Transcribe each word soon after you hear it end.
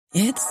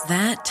It's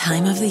that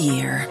time of the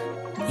year.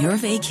 Your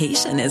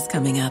vacation is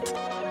coming up.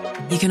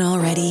 You can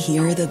already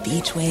hear the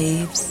beach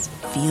waves,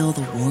 feel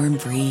the warm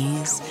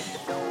breeze,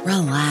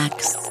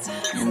 relax,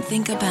 and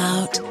think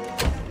about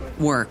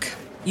work.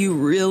 You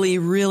really,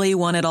 really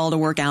want it all to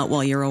work out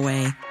while you're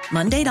away.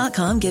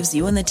 Monday.com gives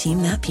you and the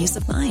team that peace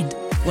of mind.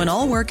 When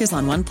all work is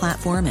on one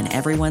platform and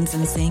everyone's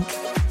in sync,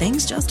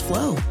 things just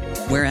flow.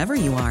 Wherever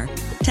you are,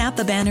 tap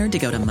the banner to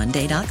go to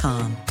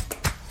Monday.com.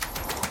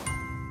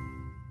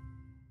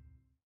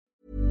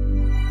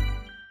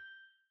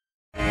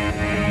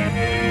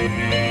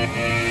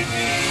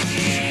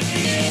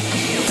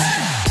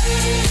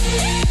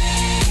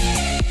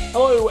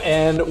 Hello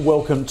and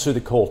welcome to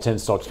the Call 10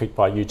 Stocks picked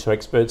by U2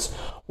 experts.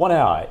 1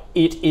 hour.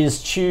 It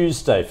is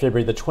Tuesday,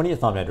 February the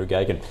 20th. I'm Andrew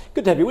Gagan.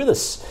 Good to have you with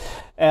us.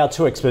 Our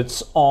two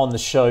experts on the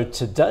show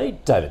today,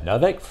 David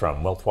Novak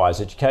from Wealthwise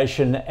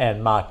Education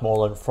and Mark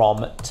Moreland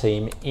from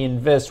Team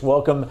Invest.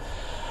 Welcome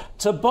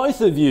to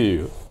both of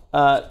you.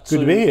 Good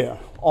to be here.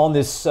 On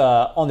this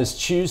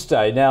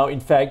Tuesday. Now,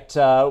 in fact,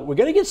 we're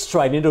going to get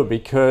straight into it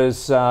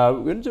because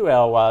we're going to do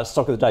our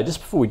stock of the day. Just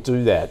before we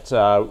do that,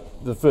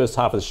 the first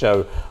half of the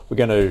show, we're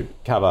going to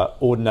cover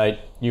Audinate,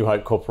 New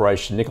Hope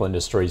Corporation, Nickel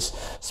Industries,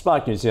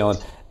 Spark New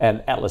Zealand,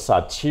 and Atlas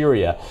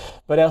Arteria.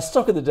 But our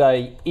stock of the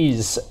day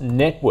is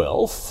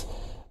Netwealth,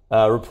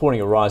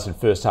 reporting a rise in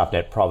first half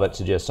net profit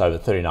to just over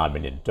 $39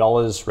 million.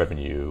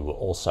 Revenue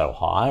also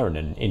higher, and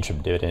an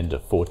interim dividend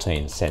of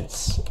 14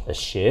 cents a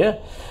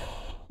share.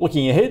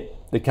 Looking ahead,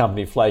 the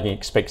company flagging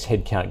expects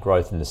headcount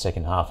growth in the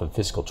second half of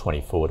fiscal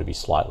 24 to be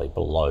slightly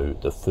below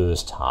the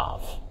first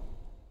half.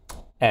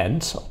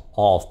 And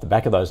off the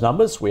back of those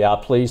numbers, we are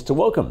pleased to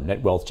welcome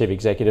Netwealth Chief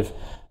Executive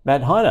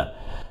Matt Heine.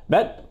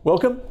 Matt,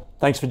 welcome.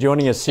 Thanks for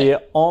joining us here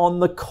on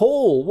the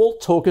call. Well,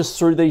 talk us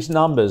through these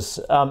numbers.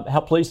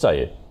 How pleased are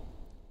you?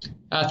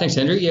 Thanks,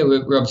 Andrew. Yeah,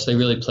 we're obviously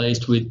really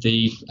pleased with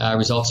the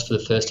results for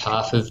the first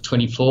half of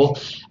 24.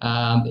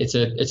 It's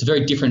a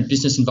very different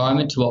business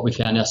environment to what we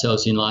found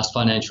ourselves in last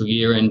financial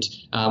year, and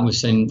we've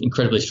seen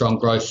incredibly strong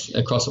growth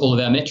across all of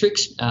our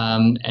metrics,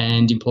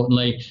 and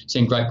importantly,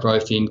 seen great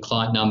growth in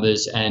client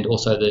numbers and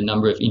also the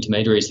number of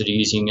intermediaries that are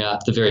using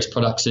the various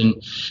products and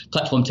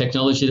platform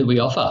technology that we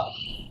offer.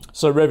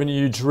 So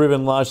revenue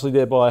driven largely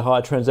there by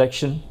high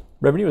transaction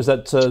revenue. Is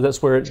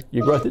that's where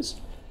your growth is?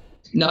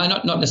 No,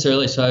 not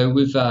necessarily. So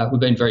we've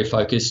been very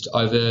focused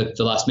over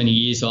the last many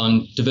years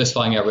on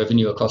diversifying our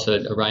revenue across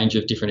a range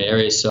of different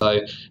areas.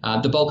 So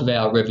the bulk of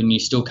our revenue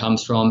still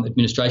comes from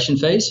administration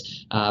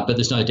fees, but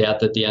there's no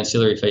doubt that the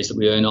ancillary fees that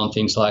we earn on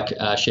things like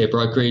share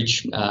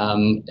brokerage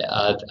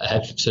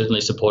have certainly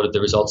supported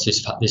the results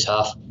this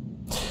half.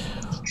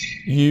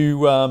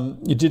 You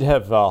did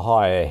have a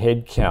higher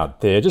headcount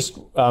there. Just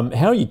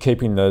how are you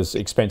keeping those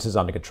expenses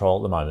under control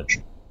at the moment?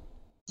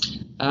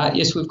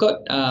 Yes, we've got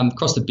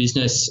across the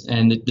business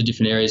and the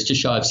different areas just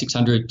shy of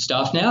 600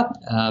 staff now.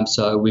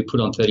 So we put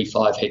on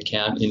 35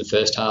 headcount in the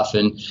first half,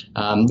 and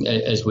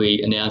as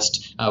we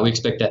announced, we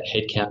expect that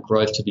headcount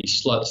growth to be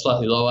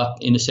slightly lower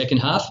in the second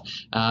half.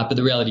 But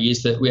the reality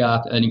is that we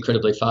are an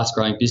incredibly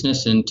fast-growing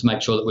business, and to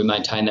make sure that we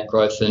maintain that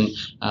growth and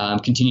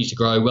continue to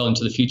grow well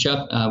into the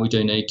future, we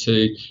do need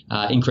to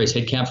increase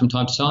headcount from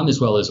time to time, as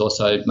well as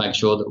also make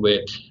sure that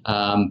we're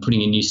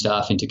putting in new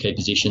staff into key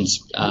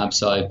positions.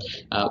 So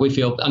we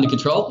feel under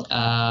control,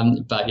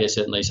 but yeah,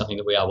 certainly something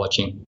that we are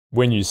watching.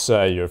 When you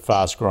say you're a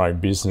fast-growing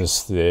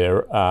business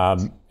there,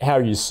 how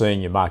are you seeing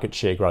your market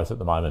share growth at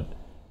the moment?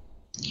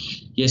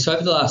 Yeah, so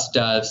over the last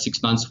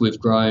 6 months, we've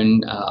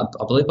grown, I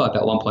believe, by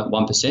about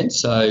 1.1%.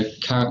 So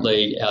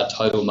currently, our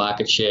total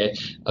market share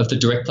of the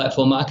direct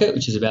platform market,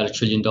 which is about $1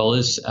 trillion,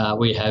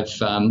 we have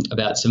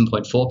about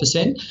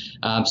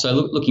 7.4%. So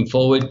looking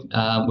forward,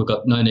 we've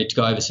got no need to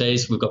go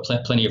overseas. We've got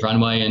plenty of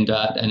runway and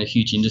a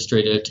huge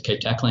industry to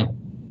keep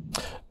tackling.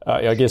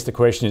 I guess the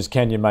question is,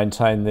 can you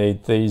maintain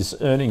these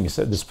earnings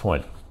at this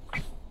point?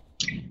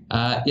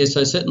 Yeah,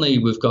 so certainly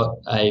we've got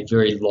a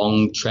very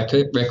long track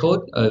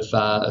record of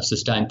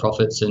sustained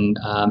profits and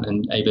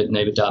EBIT and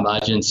EBITDA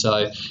margins.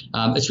 So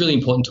it's really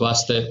important to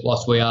us that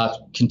whilst we are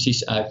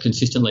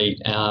consistently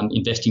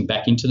investing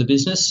back into the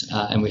business,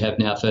 and we have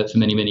now for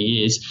many, many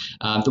years,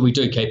 that we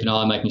do keep an eye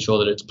on making sure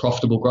that it's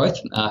profitable growth.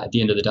 At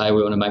the end of the day,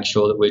 we want to make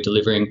sure that we're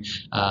delivering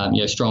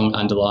strong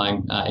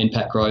underlying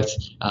NPAT growth,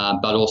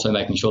 but also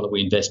making sure that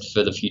we invest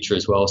for the future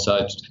as well. So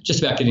it's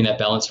just about getting that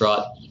balance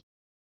right.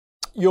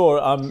 You're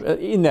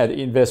in that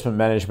investment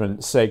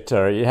management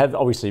sector. You have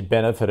obviously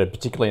benefited,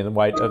 particularly in the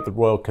wake of the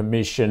Royal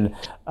Commission,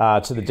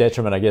 to the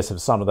detriment, I guess,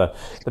 of some of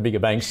the bigger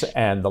banks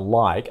and the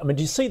like. I mean,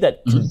 do you see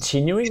that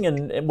continuing?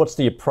 And what's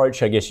the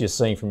approach, I guess, you're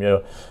seeing from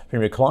your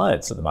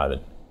clients at the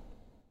moment?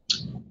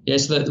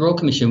 Yes, the Royal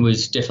Commission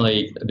was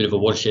definitely a bit of a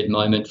watershed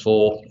moment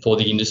for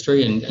the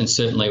industry, and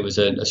certainly it was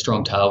a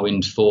strong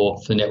tailwind for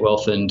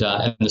Netwealth and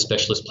the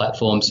specialist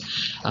platforms.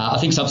 I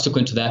think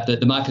subsequent to that,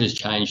 the market has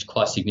changed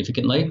quite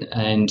significantly,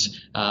 and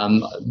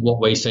what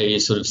we see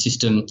is sort of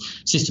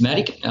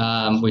systematic.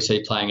 We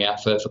see playing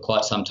out for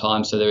quite some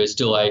time. So there is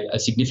still a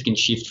significant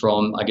shift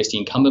from, I guess, the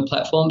incumbent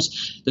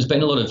platforms. There's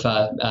been a lot of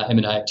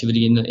M&A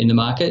activity in the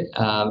market,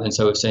 and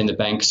so we've seen the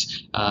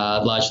banks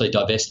largely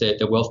divest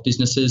their wealth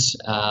businesses,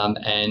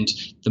 and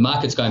the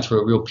market's going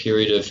through a real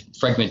period of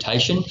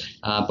fragmentation,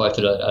 both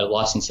at a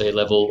licensee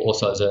level,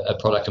 also as a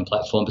product and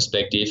platform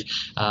perspective.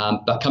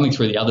 But coming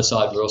through the other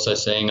side, we're also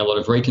seeing a lot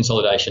of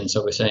reconsolidation.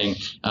 So we're seeing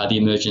the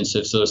emergence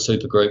of sort of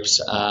super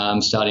groups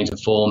starting to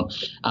form.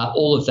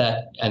 All of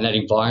that and that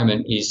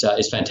environment is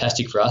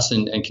fantastic for us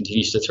and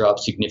continues to throw up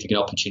significant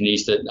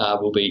opportunities that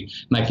we'll be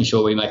making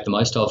sure we make the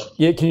most of.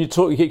 Yeah, can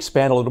you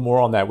expand a little more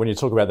on that when you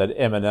talk about that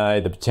M&A,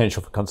 the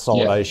potential for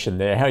consolidation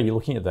there? How are you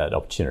looking at that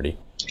opportunity?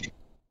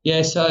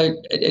 Yeah, so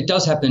it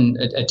does happen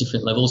at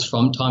different levels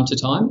from time to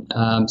time.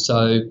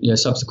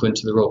 Subsequent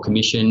to the Royal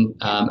Commission,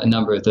 a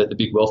number of the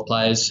big wealth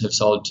players have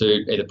sold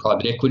to either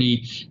private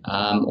equity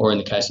or in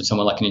the case of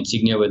someone like an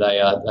Insignia, where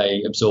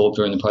they absorbed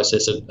or in the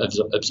process of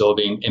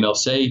absorbing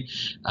MLC.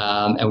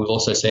 And we've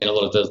also seen a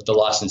lot of the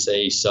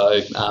licensees.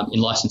 So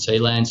in licensee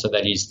land, so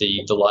that is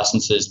the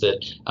licenses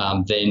that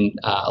then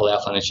allow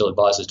financial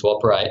advisors to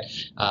operate.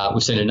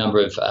 We've seen a number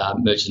of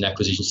mergers and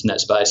acquisitions in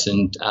that space,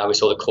 and we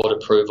saw the court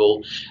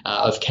approval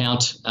of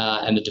Count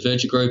and the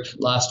Diverger Group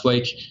last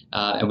week,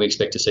 and we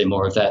expect to see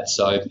more of that.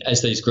 So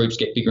as these groups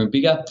get bigger and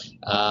bigger,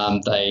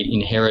 they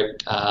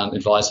inherit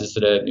advisors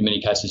that are in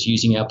many cases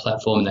using our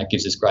platform, and that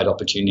gives us great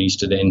opportunities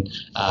to then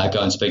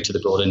go and speak to the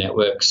broader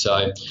network.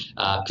 So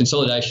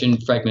consolidation,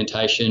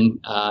 fragmentation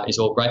is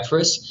all great for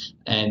us.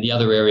 And the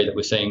other area that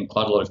we're seeing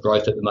quite a lot of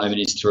growth at the moment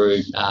is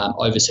through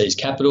overseas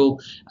capital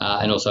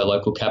and also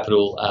local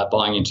capital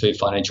buying into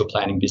financial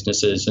planning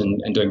businesses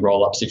and doing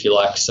roll-ups, if you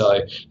like.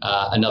 So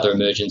another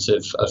emergence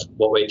of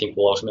what we think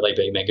will ultimately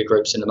be mega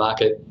groups in the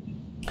market.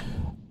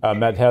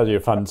 Matt, how are your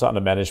funds under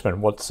management?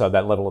 What's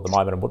that level at the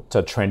moment, and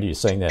what trend are you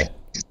seeing there?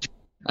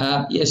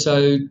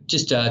 So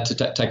just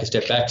to take a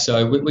step back,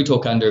 so we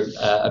talk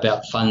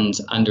about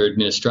funds under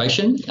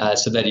administration.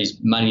 So that is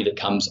money that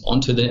comes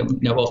onto the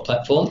Netwealth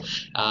platform.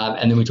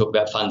 And then we talk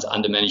about funds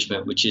under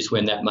management, which is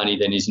when that money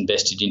then is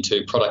invested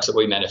into products that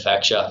we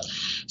manufacture.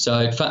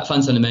 So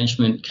funds under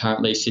management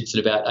currently sits at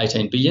about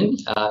 18 billion,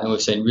 and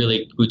we've seen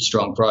really good,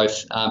 strong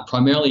growth,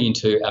 primarily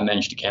into our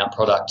managed account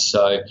product.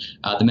 So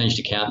the managed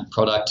account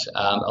product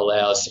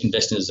allows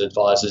investors and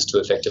advisors to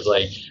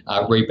effectively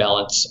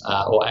rebalance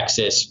or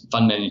access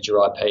fund manager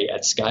IP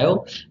at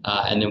scale,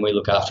 and then we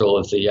look after all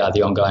of the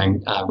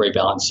ongoing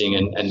rebalancing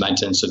and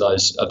maintenance of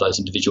those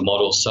individual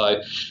models. So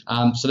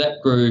that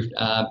grew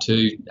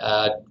to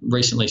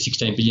recently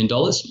 $16 billion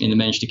in the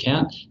managed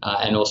account,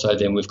 and also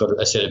then we've got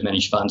a set of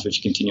managed funds which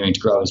are continuing to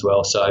grow as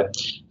well. So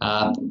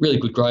really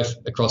good growth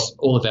across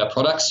all of our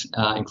products,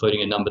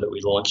 including a number that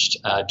we launched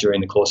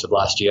during the course of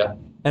last year.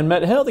 And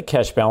Matt, how are the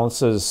cash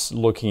balances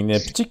looking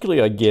there,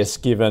 particularly, I guess,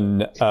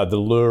 given the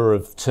lure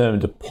of term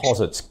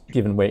deposits,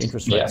 given where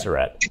interest rates are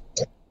at?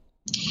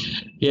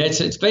 Yeah,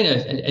 it's been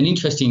an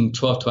interesting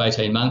 12 to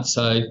 18 months.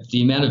 So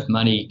the amount of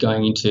money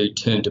going into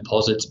term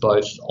deposits,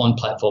 both on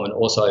platform and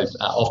also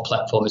off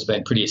platform, has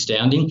been pretty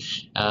astounding.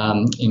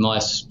 In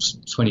my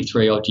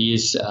 23 odd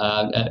years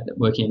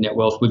working at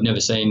Netwealth, we've never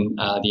seen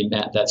the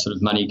amount that sort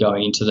of money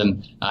going into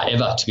them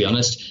ever, to be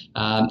honest.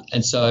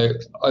 And so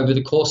over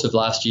the course of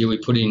last year, we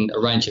put in a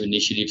range of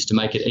initiatives to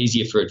make it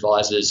easier for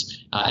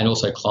advisors and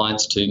also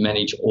clients to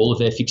manage all of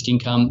their fixed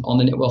income on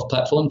the Netwealth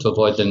platform, to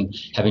avoid them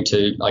having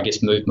to, I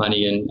guess, move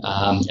money and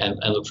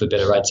look for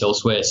better rates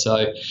elsewhere.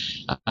 So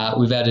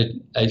we've added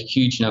a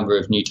huge number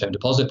of new term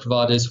deposit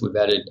providers. We've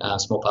added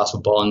small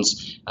parcel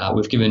bonds.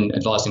 We've given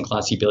advising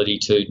clients the ability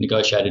to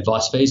negotiate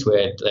advice fees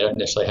where they don't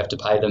necessarily have to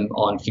pay them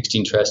on fixed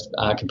interest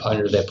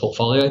component of their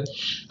portfolio.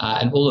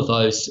 And all of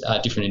those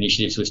different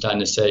initiatives we're starting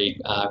to see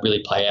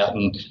really play out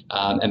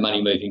and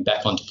money moving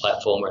back onto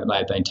platform where it may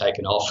have been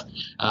taken off.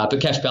 But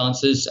cash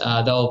balances,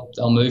 they'll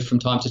move from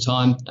time to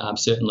time.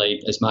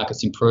 Certainly as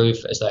markets improve,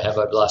 as they have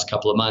over the last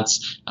couple of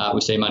months,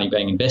 we see money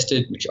being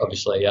invested, which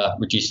obviously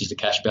reduces the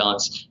cash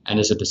balance, and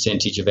as a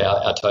percentage of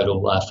our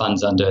total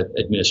funds under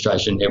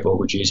administration, it will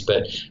reduce,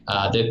 but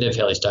they're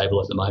fairly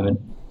stable at the moment.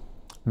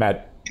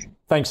 Matt,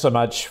 thanks so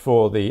much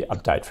for the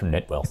update from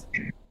Netwealth.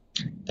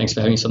 Thanks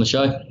for having us on the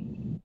show.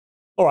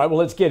 All right, well,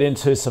 let's get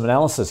into some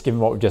analysis, given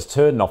what we've just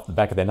heard, and off the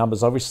back of their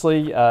numbers,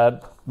 obviously.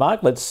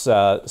 Mark, let's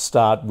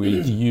start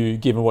with you,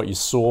 given what you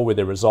saw with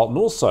their result and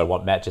also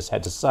what Matt just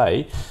had to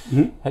say.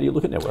 Mm-hmm. How do you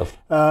look at Netwealth?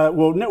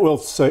 Well,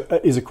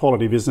 Netwealth is a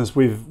quality business.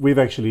 We've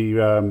actually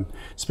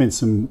spent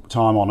some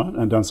time on it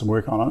and done some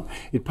work on it.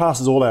 It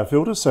passes all our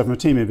filters. So from a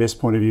Team Invest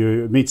point of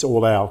view, it meets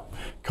all our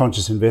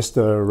conscious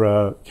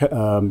investor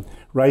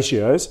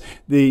ratios.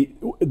 The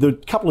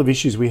couple of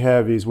issues we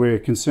have is we're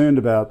concerned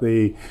about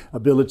the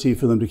ability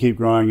for them to keep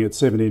growing at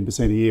 17%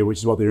 a year, which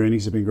is what their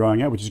earnings have been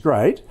growing at, which is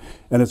great,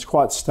 and it's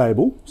quite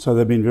stable. stable. So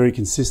they've been very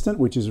consistent,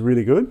 which is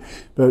really good.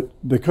 But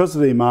because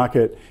their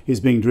market is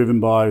being driven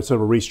by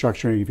sort of a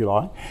restructuring, if you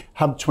like,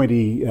 Hub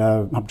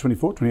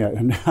 24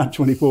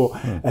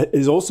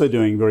 is also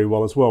doing very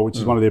well as well, which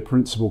is one of their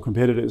principal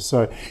competitors.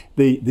 So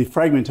the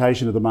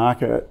fragmentation of the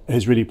market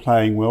is really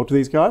playing well to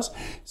these guys.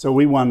 So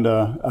we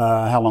wonder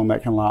how long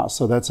that can last.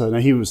 So now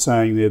he was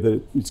saying there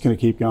that it's going to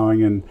keep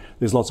going and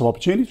there's lots of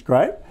opportunities.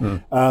 Great.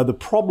 The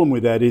problem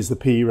with that is the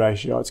PE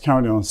ratio. It's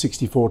currently on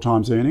 64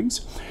 times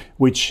earnings,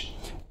 which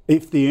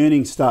if the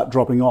earnings start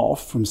dropping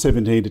off from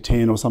 17 to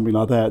 10 or something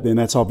like that, then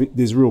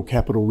there's real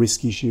capital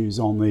risk issues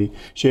on the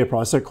share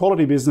price. So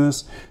quality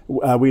business,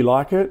 we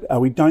like it.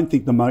 We don't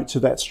think the moats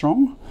are that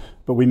strong,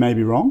 but we may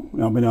be wrong.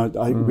 I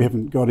mean, we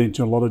haven't got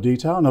into a lot of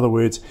detail. In other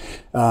words,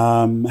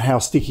 how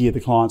sticky are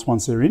the clients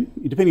once they're in,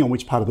 depending on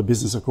which part of the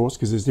business, of course,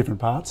 because there's different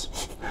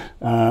parts,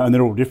 and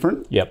they're all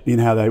different in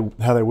how they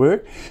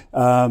work.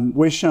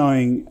 We're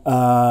showing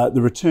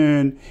the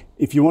return.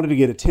 If you wanted to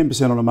get a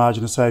 10% on a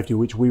margin of safety,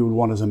 which we would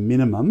want as a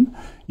minimum,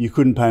 you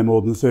couldn't pay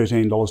more than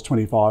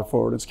 $13.25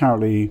 for it. It's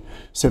currently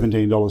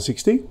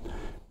 $17.60.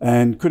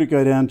 And could it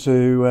go down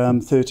to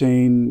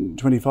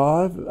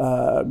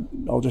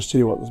 $13.25? I'll just tell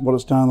you what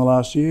it's done in the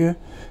last year.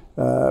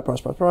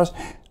 Price.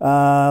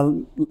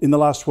 In the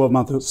last 12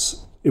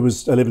 months, it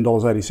was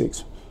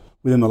 $11.86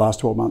 within the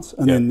last 12 months.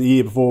 And then the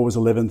year before was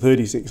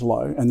 $11.36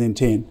 low, and then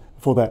 10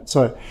 before that.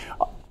 So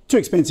too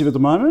expensive at the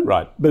moment,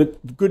 right?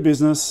 But good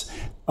business.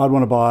 I'd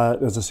want to buy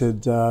it, as I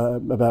said,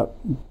 about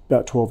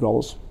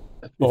 $12.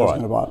 If I was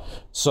going to buy it.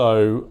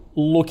 So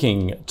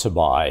looking to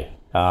buy.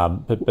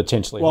 But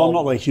potentially. Well, I'm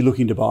not actually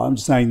looking to buy. I'm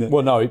just saying that.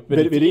 Well, no, but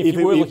if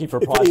you were looking for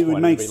a price point, it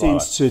would make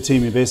sense to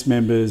Team Invest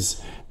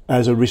members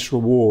as a risk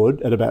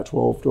reward at about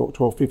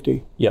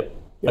 $12.50. Yep.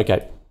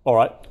 Okay. All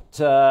right.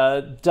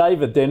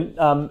 David, then,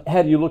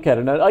 how do you look at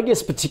it? And I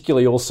guess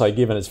particularly also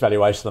given its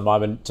valuation at the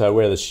moment,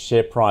 where the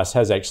share price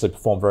has actually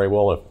performed very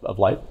well of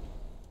late.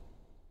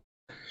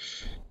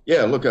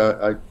 Yeah, look,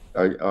 I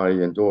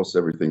endorse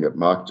everything that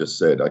Mark just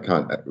said. I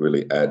can't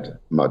really add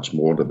much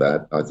more to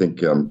that. I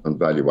think on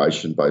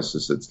valuation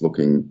basis, it's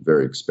looking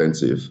very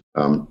expensive,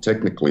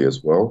 technically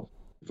as well.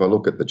 If I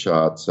look at the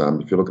charts,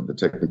 if you look at the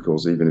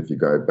technicals, even if you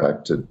go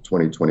back to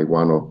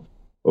 2021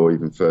 or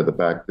even further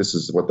back, this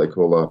is what they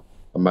call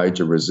a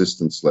major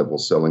resistance level,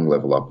 selling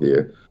level up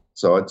here.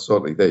 So I'd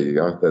certainly, there you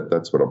go,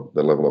 that's the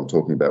level I'm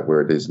talking about,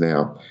 where it is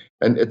now.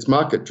 And it's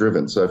market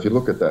driven. So if you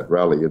look at that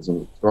rally, it's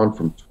gone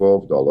from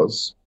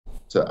 $12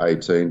 to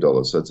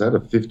 $18. So it's had a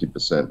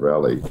 50%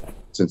 rally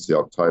since the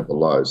October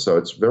low. So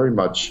it's very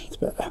much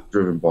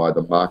driven by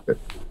the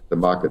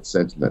market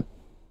sentiment.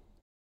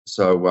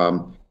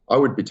 So I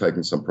would be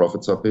taking some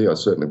profits up here. I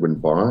certainly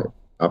wouldn't buy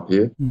up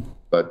here.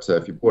 But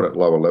if you bought at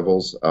lower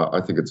levels, I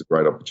think it's a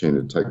great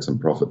opportunity to take some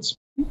profits.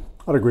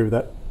 I'd agree with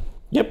that.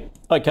 Yep.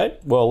 Okay.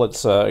 Well,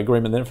 it's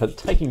agreement then for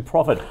taking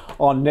profit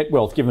on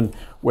Netwealth, given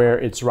where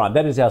it's run.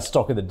 That is our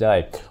stock of the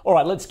day. All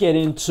right, let's get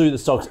into the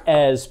stocks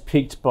as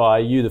picked by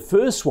you. The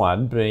first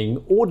one being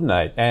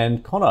Audinate,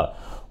 and Connor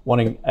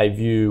wanting a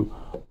view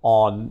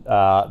on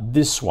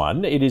this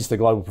one. It is the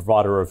global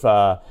provider of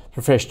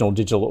professional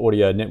digital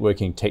audio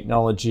networking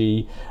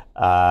technology.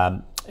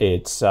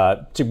 It's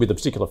with a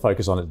particular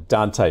focus on its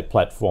Dante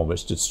platform,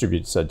 which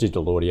distributes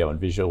digital audio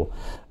and visual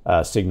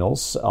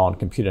signals on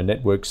computer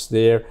networks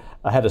there.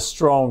 I had a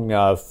strong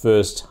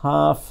first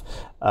half.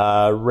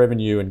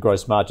 Revenue and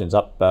gross margins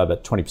up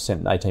about 20%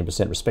 and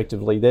 18%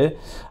 respectively there.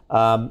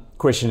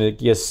 Question, I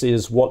guess,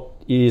 is what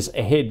is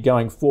ahead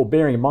going forward?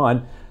 Bearing in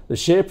mind the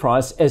share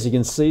price, as you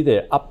can see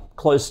there, up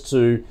close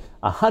to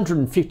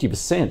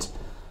 150%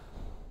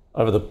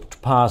 over the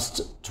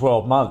past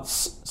 12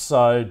 months.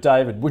 So,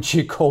 David, would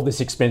you call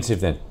this expensive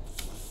then?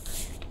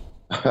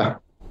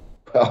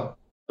 Well,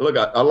 look,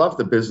 I love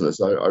the business.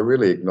 I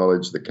really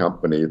acknowledge the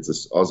company. It's an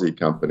Aussie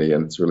company,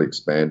 and it's really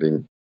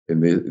expanding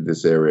in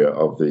this area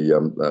of the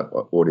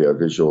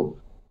audio-visual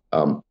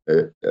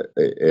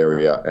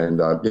area. And,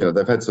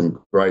 they've had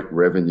some great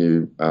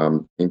revenue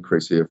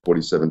increase here,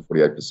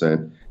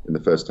 47-48% in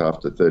the first half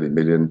to $30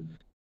 million.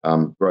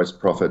 Gross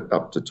profit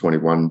up to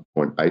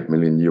 $21.8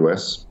 million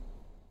US.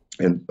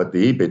 But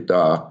the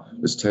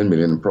EBITDA was $10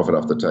 million, and profit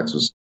after tax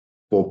was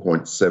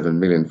 $4.7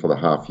 million for the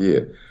half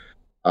year.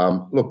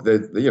 Look,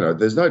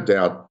 there's no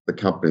doubt the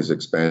company's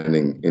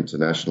expanding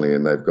internationally,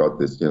 and they've got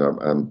this,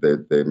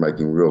 they're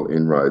making real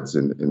inroads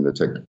in the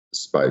tech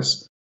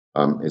space,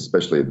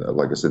 especially,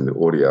 like I said, in the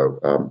audio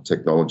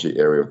technology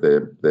area of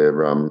their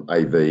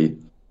AV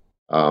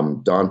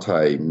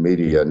Dante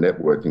media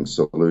networking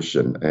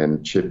solution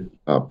and chip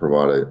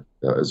provider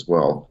as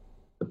well.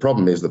 The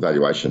problem is the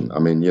valuation. I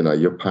mean,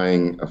 you're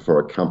paying for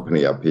a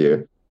company up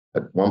here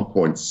at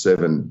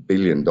 $1.7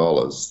 billion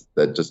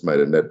that just made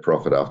a net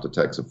profit after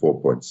tax of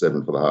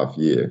 4.7 for the half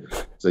year.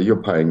 So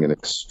you're paying an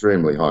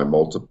extremely high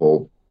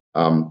multiple.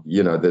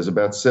 There's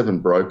about 7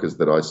 brokers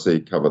that I see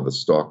cover the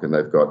stock, and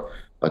they've got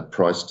a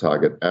price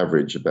target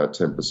average about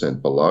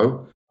 10%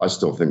 below. I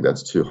still think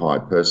that's too high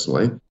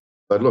personally.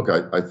 But look,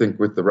 I think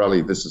with the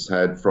rally this has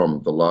had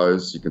from the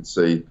lows, you can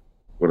see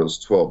when it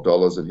was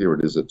 $12, and here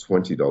it is at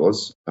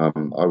 $20.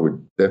 I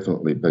would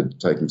definitely be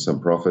taking some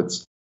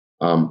profits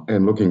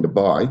and looking to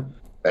buy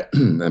at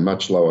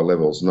much lower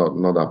levels,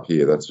 not up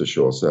here, that's for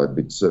sure. So I'd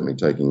be certainly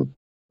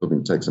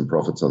looking to take some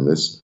profits on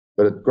this.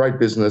 But a great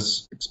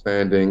business,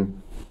 expanding,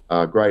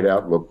 great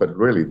outlook, but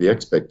really the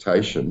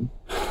expectation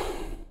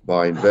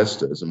by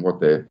investors and what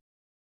the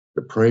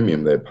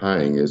premium they're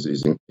paying is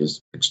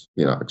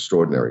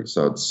extraordinary.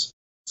 So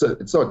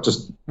it's not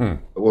just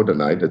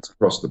Audinate, it's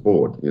across the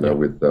board,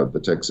 with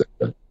the tech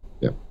sector.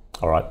 Yeah.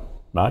 All right,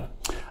 Mark?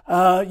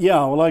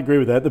 Well, I agree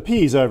with that. The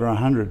P is over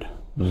 100.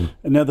 And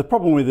now the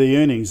problem with the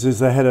earnings is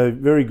they had a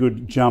very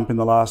good jump in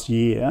the last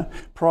year.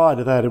 Prior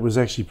to that, it was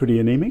actually pretty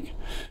anemic.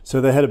 So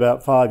they had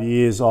about 5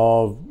 years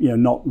of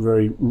not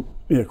very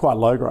quite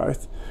low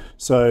growth.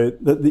 So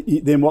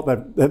then what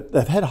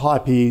they've had high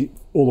PE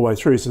all the way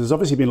through. So there's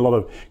obviously been a lot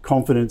of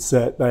confidence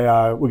that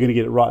we're going to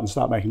get it right and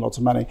start making lots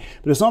of money.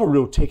 But it's not a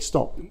real tech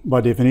stock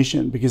by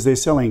definition because they're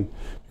selling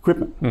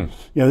equipment.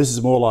 This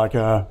is more like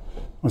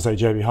I say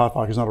JB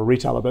Hi-Fi because it's not a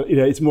retailer, but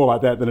it's more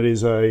like that than it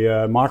is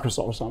a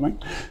Microsoft or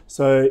something.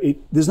 So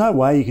there's no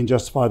way you can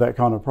justify that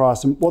kind of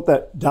price. And what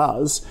that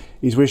does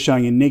is we're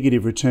showing a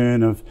negative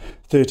return of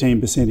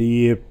 13% a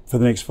year for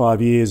the next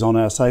 5 years on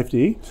our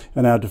safety,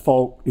 and our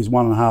default is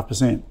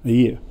 1.5% a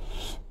year,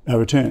 our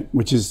return,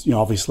 which is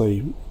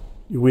obviously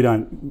we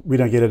don't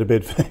get out of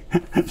bed for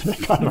that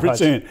kind of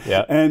return.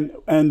 Yeah. And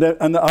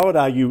I would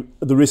argue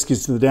the risk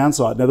is to the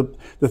downside. Now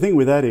the thing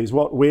with that is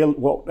what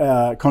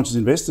conscious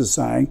investors are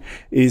saying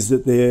is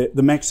that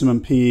the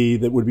maximum PE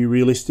that would be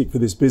realistic for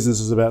this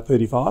business is about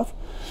 35.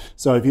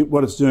 So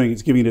what it's doing,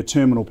 it's giving it a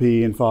terminal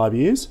PE in 5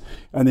 years,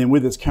 and then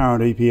with its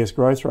current EPS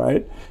growth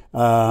rate,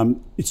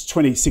 it's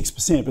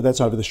 26%, but that's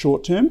over the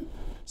short term.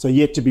 So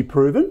yet to be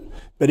proven.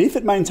 But if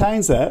it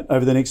maintains that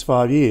over the next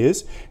 5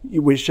 years,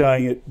 we're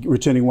showing it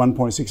returning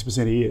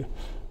 1.6% a year.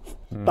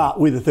 But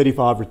with a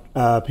 35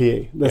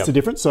 PE. That's the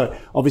difference. So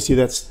obviously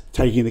that's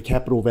taking the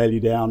capital value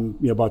down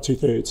by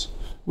 2/3,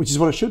 which is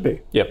what it should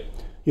be. Yep.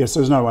 Yeah,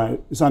 so there's no way.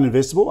 It's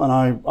uninvestable, and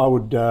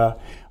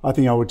I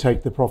think I would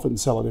take the profit and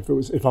sell it.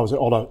 If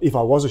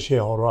I was a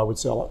shareholder, I would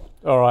sell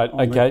it. All right,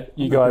 okay.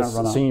 You guys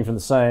singing from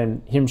the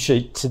same hymn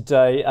sheet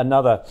today.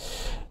 Another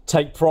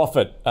take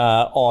profit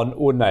on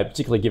Audinate,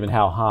 particularly given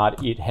how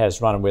hard it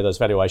has run and where those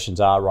valuations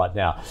are right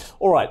now.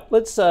 All right,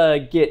 let's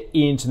get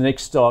into the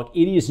next stock.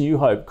 It is New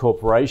Hope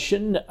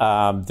Corporation.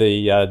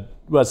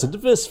 It's a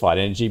diversified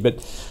energy,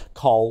 but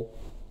coal,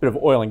 bit of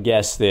oil and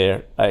gas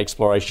there,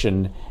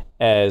 exploration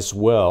as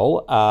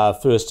well.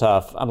 First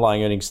half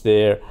underlying earnings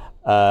there,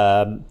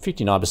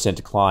 59%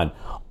 decline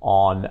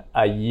on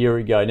a year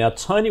ago. Now,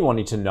 Tony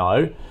wanting to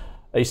know,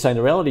 he's saying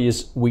the reality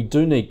is we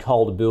do need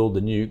coal to build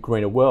the new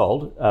greener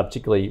world,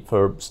 particularly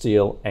for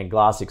steel and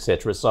glass,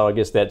 etc. So I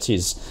guess that's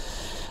his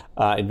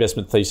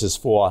investment thesis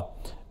for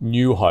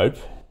New Hope.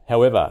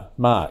 However,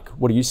 Mark,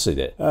 what do you see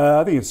there?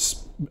 I think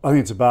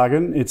it's a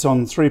bargain. It's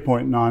on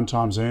 3.9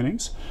 times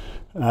earnings,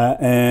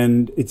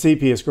 and its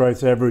EPS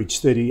growth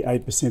averaged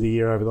 38% a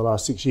year over the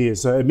last 6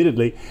 years. So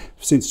admittedly,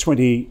 since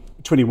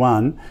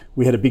 2021,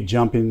 we had a big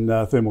jump in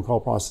thermal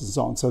coal prices and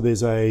so on. So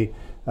there's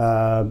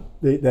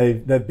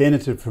they've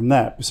benefited from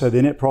that. So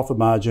their net profit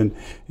margin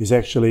is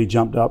actually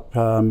jumped up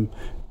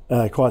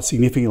quite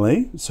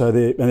significantly. So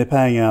they're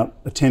paying out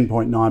a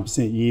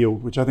 10.9%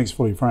 yield, which I think is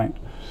fully franked.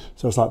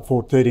 So it's like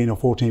 13 or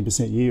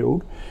 14%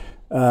 yield.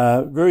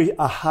 Very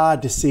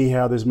hard to see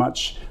how there's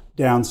much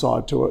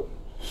downside to it.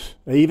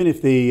 Even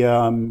if the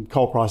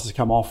coal prices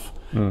come off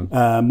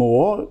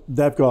more,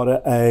 they've got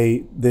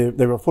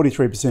they're a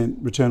 43%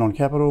 return on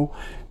capital,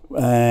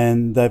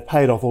 and they've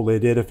paid off all their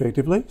debt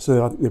effectively,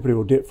 so they're pretty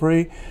well debt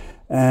free,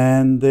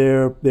 and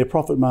their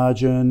profit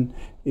margin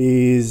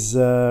is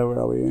where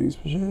are we, earnings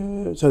per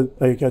share? So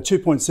they got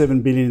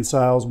 2.7 billion in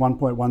sales,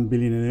 1.1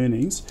 billion in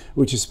earnings,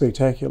 which is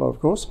spectacular, of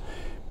course.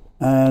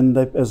 And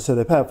as I said,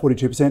 they pay out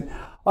 42%.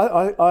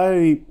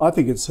 I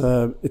think it's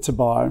a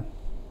buy.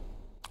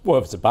 Well,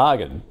 if it's a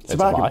bargain, it's a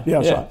bargain.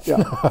 Yeah, that's right.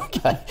 Yeah.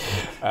 Okay.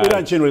 We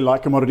don't generally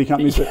like commodity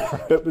companies,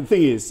 but the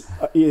thing is,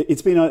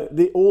 it's been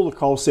all the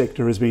coal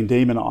sector has been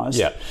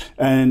demonised,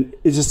 and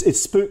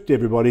it's spooked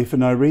everybody for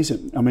no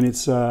reason. I mean,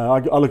 it's I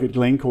look at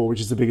Glencore,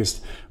 which is the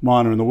biggest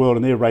miner in the world,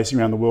 and they're racing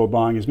around the world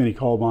buying as many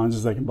coal mines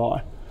as they can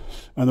buy.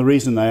 And the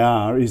reason they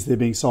are is they're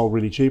being sold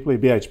really cheaply.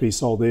 BHP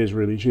sold theirs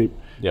really cheap,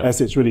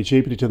 assets really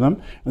cheaply to them,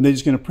 and they're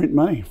just going to print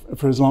money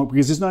for as long,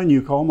 because there's no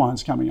new coal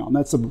mines coming on.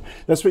 That's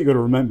what you've got to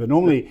remember.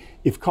 Normally,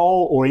 if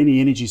coal or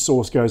any energy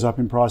source goes up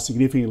in price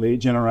significantly, it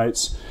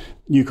generates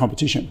new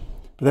competition,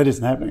 but that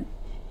isn't happening.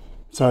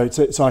 So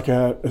it's like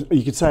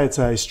you could say it's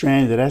a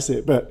stranded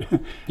asset, but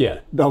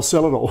they'll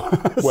sell it all.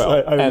 Well,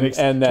 over the next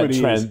 20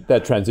 years.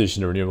 That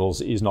transition to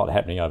renewables is not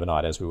happening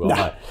overnight, as we well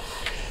know.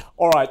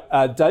 All right,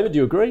 David, do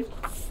you agree?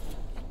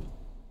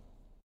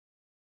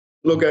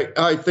 Look,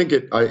 I think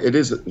it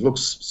is. It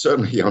looks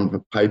certainly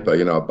on paper,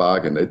 a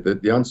bargain.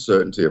 The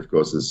uncertainty, of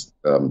course, is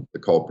the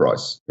coal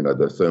price.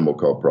 The thermal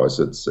coal price.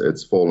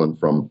 It's fallen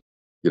from,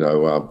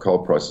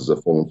 coal prices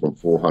have fallen from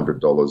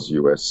 $400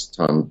 US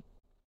ton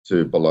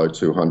to below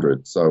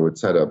 200. So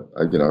it's had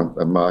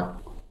a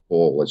marked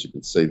fall, as you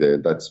can see there.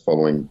 That's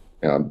following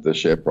the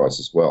share price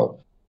as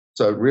well.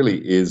 So it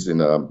really is in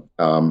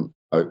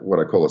what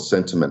I call a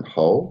sentiment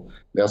hole.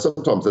 Now,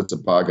 sometimes it's a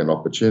bargain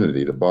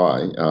opportunity to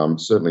buy.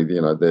 Certainly,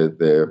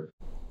 the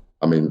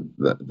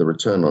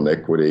return on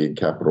equity,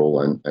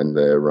 capital, and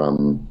their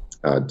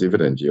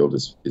dividend yield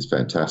is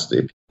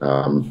fantastic.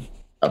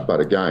 But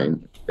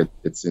again,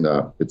 it's in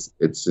a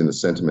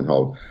sentiment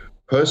hole.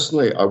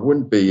 Personally, I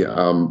wouldn't be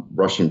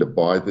rushing to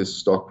buy this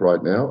stock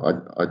right now.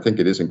 I think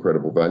it is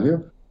incredible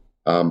value.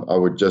 I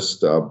would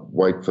just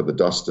wait for the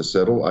dust to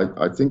settle.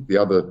 I think the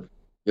other,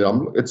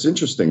 it's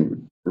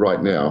interesting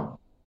right now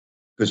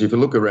because if you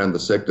look around the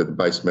sector, the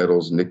base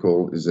metals,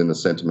 nickel is in the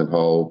sentiment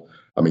hole.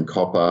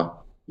 Copper,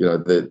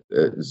 the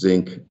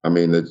zinc.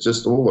 It's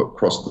just all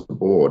across the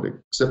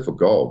board except for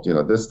gold.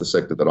 That's the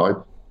sector that I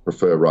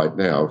prefer right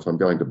now. If I'm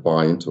going to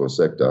buy into a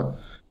sector,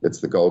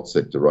 it's the gold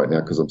sector right now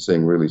because I'm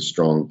seeing really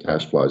strong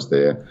cash flows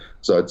there.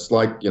 So it's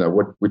like,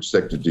 which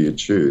sector do you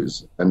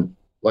choose? And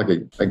like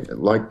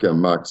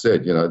Mark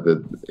said,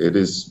 it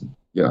is,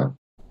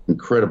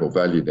 incredible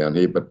value down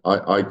here. But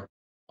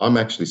I'm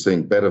actually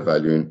seeing better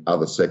value in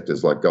other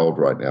sectors like gold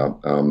right now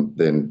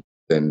than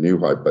New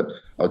Hope. But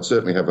I'd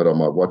certainly have it on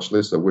my watch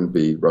list. I wouldn't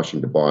be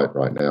rushing to buy it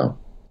right now.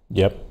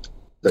 Yep.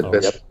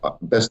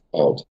 Best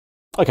hold.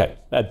 Okay,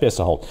 at best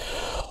a hold.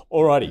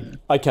 Alrighty.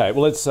 Okay,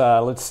 well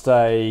let's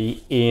stay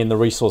in the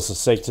resources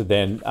sector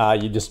then.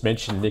 You just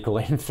mentioned nickel,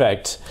 in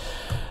fact,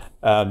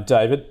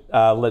 David.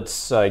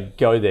 Let's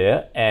go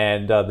there,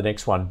 and the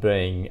next one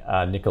being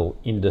Nickel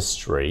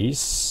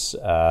Industries,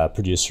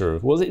 producer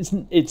of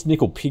it's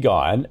nickel pig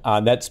iron,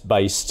 and that's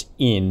based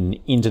in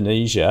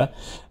Indonesia,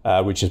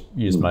 which is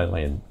used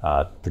mainly in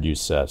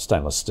produce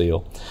stainless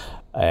steel,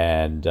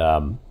 and.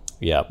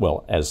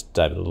 As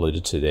David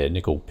alluded to there,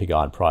 nickel pig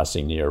iron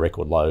pricing near a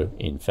record low,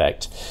 in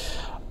fact.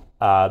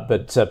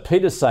 But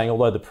Peter's saying,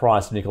 although the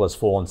price of nickel has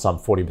fallen some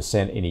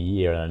 40% in a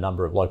year and a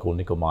number of local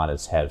nickel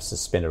miners have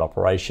suspended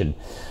operation,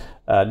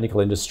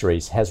 Nickel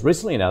Industries has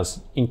recently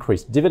announced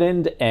increased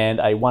dividend and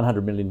a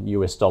 $100 million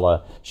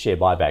share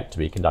buyback to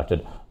be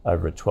conducted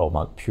over a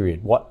 12-month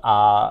period. What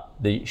are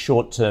the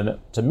short-term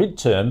to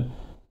mid-term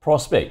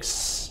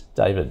prospects,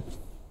 David?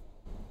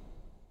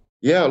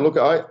 Yeah, look,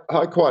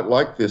 I quite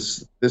like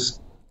this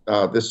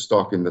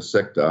stock in the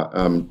sector.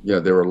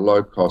 They're a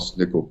low-cost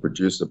nickel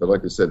producer, but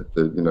like I said,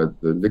 the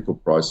nickel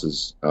price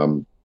has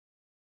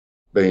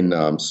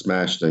been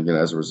smashed,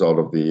 as a result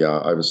of the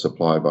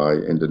oversupply by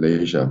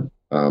Indonesia.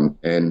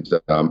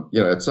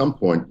 At some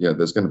point,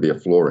 there's going to be a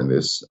flaw in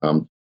this.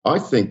 I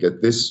think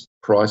at this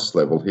price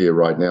level here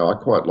right now, I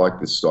quite like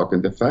this stock.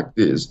 And the fact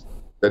is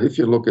that if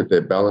you look at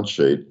their balance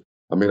sheet,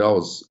 I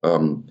was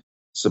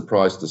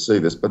surprised to see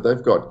this, but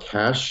they've got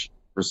cash,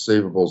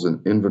 receivables, and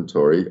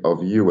inventory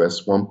of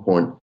US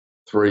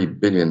 $1.3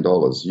 billion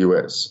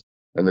US,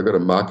 and they've got a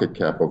market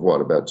cap of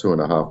about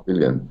 $2.5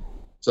 billion.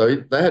 So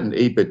they had an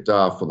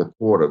EBITDA for the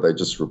quarter they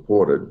just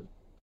reported,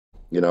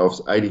 of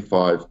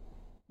 85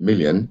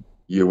 million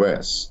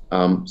US.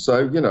 On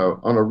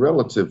a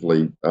relative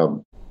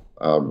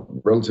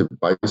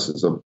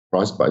basis, of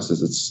price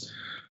basis,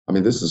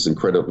 this is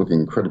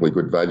looking incredibly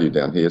good value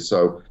down here.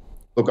 So.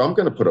 Look, I'm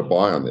going to put a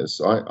buy on this.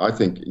 I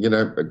think,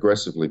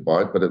 aggressively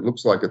buy it, but it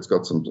looks like it's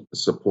got some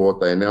support.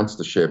 They announced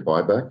the share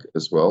buyback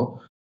as well.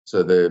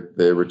 So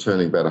they're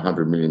returning about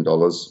 $100 million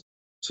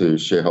to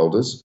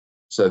shareholders.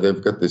 So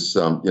they've got this,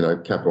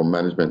 capital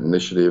management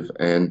initiative.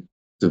 And,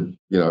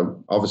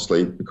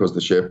 obviously, because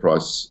the share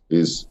price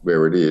is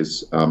where it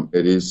is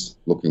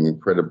looking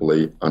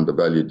incredibly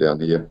undervalued down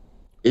here,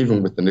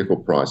 even with the nickel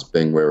price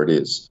being where it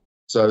is.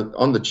 So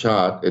on the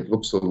chart, it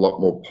looks a lot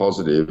more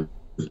positive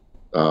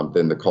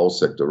than the coal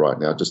sector right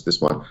now, just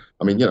this one.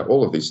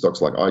 All of these stocks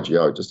like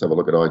IGO, just have a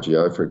look at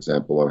IGO, for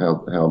example, and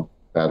how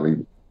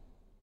badly,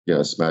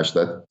 smashed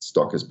that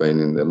stock has been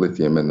in the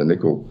lithium and the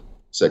nickel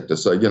sector.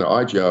 So,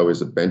 IGO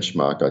is a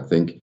benchmark, I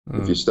think.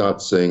 If you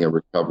start seeing a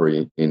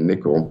recovery in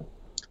nickel,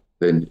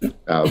 then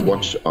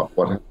watch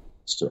what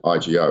happens to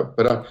IGO.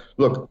 But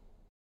look,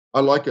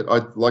 I like it.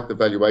 I like the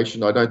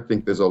valuation. I don't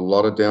think there's a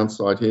lot of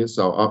downside here,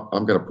 so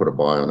I'm going to put a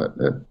buy on it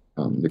at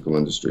Nickel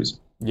Industries.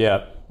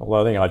 Yeah,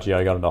 well, I think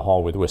IGO got in a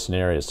hole with Western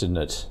Areas, didn't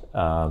it?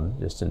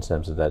 Just in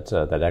terms of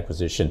that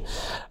acquisition.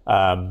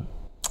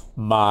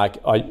 Mark,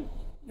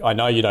 I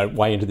know you don't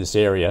weigh into this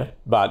area,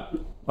 but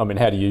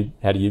how do you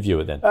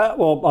view it then?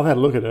 Well, I've had a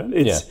look at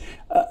it.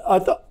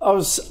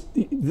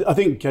 I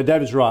think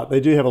David's right. They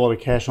do have a lot of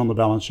cash on the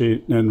balance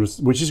sheet,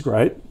 which is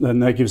great,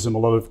 and that gives them a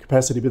lot of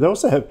capacity. But they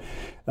also have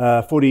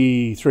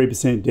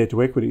 43% debt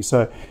to equity.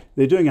 So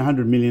they're doing a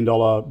 $100 million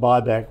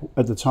buyback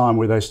at the time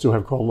where they still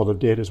have quite a lot of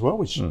debt as well,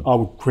 which I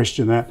would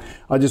question that.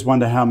 I just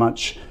wonder how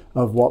much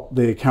of what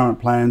their current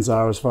plans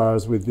are as far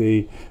as with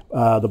the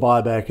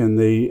buyback and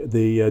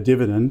the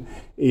dividend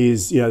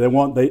is,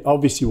 they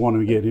obviously want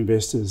to get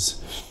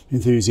investors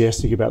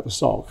enthusiastic about the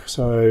stock.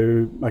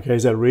 So, okay,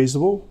 is that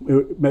reasonable?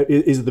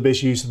 Is it the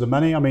best use of the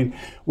money? I mean,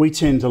 we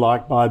tend to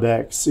like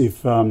buybacks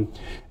if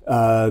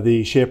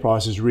the share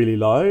price is really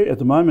low. At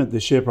the moment,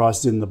 the share price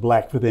is in the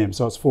black for them,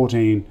 so it's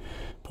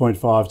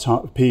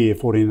 14.5 P,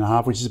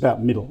 14.5, which is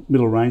about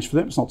middle range for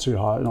them. It's not too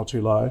high, not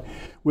too low.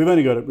 We've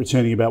only got it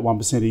returning about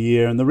 1% a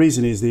year, and the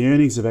reason is the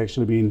earnings have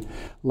actually been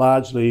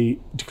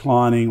largely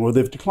declining, or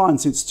they've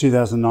declined since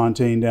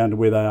 2019 down to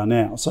where they are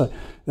now. So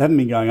they haven't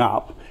been going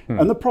up.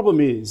 And the problem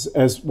is,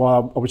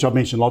 which I've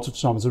mentioned lots of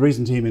times, the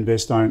reason Team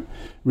Invest don't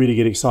really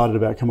get excited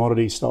about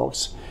commodity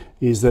stocks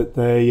is that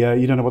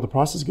you don't know what the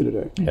price is going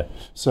to do. Yeah.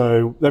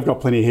 So they've got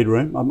plenty of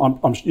headroom. You're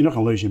not going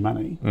to lose your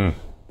money.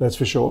 That's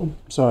for sure.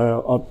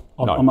 So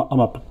I'm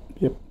a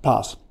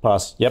pass.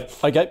 Pass. Yep.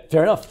 Okay,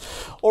 fair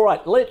enough. All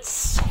right,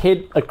 let's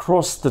head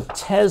across the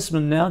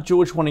Tasman now.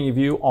 George, wanting your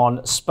view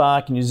on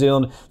Spark New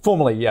Zealand,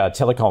 formerly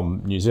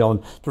Telecom New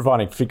Zealand,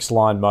 providing fixed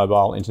line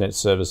mobile internet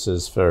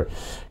services for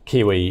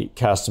Kiwi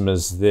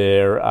customers.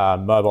 Their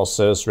mobile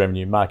service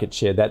revenue market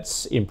share,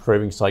 that's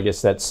improving. So I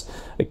guess that's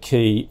a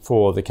key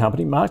for the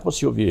company. Mark, what's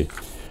your view?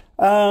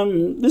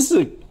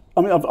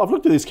 I've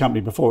looked at this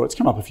company before. It's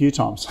come up a few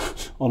times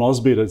on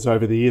Ausbidders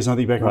over the years. I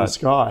think back on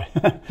Sky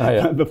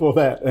before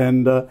that,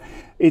 and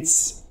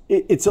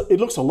it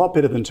looks a lot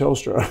better than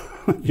Telstra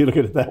if you look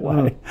at it that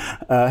way.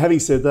 Having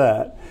said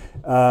that,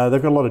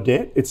 they've got a lot of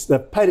debt.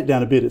 They've paid it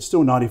down a bit. It's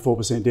still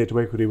 94% debt to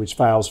equity, which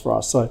fails for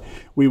us. So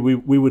we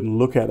wouldn't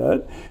look at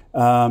it.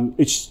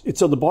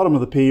 It's at the bottom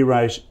of the PE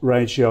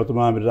ratio at the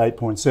moment at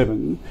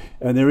 8.7,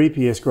 and their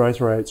EPS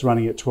growth rate's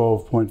running at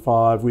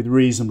 12.5 with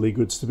reasonably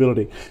good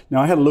stability.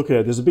 Now I had a look at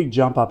it. There's a big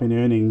jump up in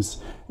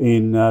earnings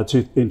in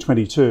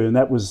 22, and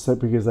that was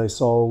because they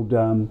sold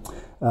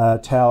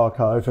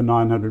TowerCo for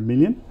 900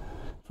 million.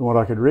 From what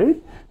I could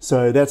read.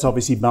 So that's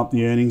obviously bumped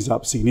the earnings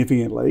up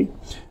significantly.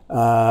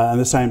 And at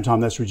the same time,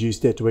 that's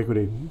reduced debt to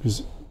equity.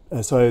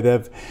 So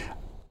they've,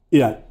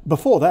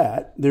 before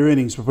that, their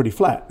earnings were pretty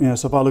flat.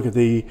 So if I look at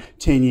the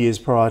 10 years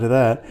prior to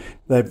that,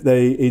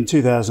 they in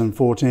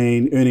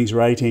 2014, earnings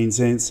were 18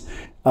 cents,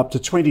 up to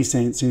 20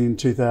 cents in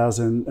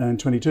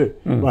 2022.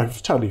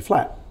 Like totally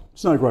flat.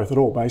 There's no growth at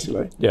all,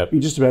 basically. Yep. You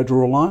just about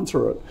draw a line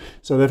through it.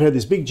 So they've had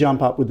this big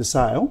jump up with the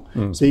sale,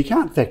 so you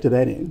can't factor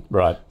that in.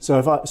 Right. So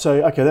if I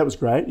say, okay, that was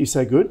great, you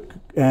say good,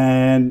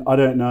 and I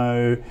don't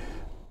know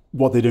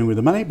what they're doing with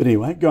the money, but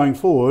anyway, going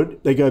forward,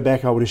 they go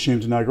back, I would assume,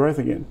 to no growth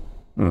again,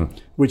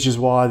 which is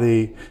why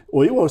you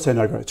always say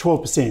no growth,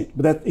 12%,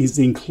 but that is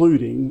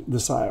including the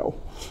sale,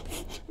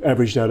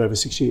 averaged out over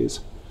 6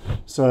 years.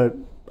 So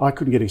I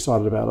couldn't get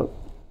excited about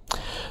it.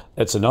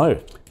 That's a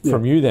no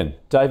from you then.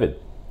 David?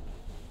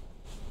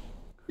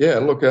 Yeah,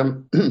 look,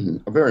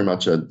 very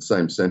much the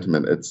same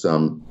sentiment. It's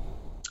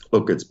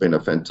it's been a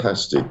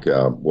fantastic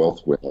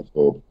wealth winner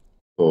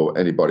for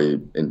anybody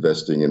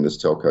investing in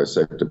this telco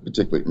sector,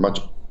 particularly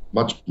much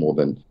more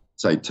than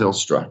say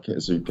Telstra.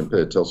 As you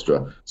compare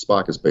Telstra,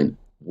 Spark has been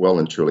well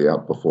and truly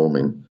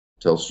outperforming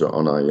Telstra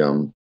on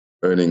a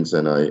earnings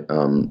and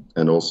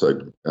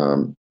also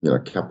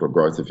capital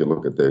growth. If you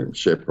look at their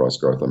share price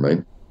growth,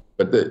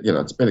 but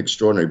it's been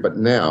extraordinary. But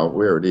now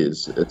where it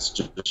is, it's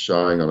just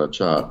showing on a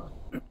chart.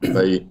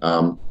 They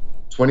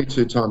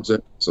 22 times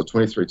earnings or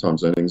 23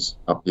 times earnings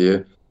up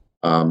here.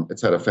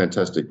 It's had a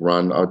fantastic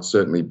run. I'd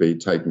certainly be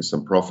taking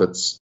some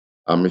profits.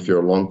 If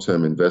you're a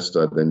long-term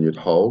investor, then you'd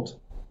hold.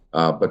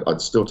 But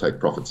I'd still take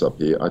profits up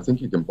here. I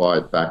think you can buy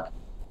it back.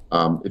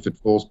 If it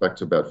falls back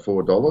to about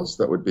 $4,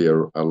 that would be a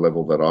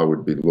level that I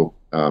would be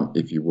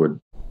if you were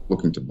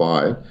looking to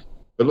buy.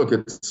 But look,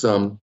 it's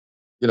on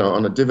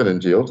a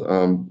dividend yield.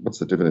 What's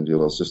the dividend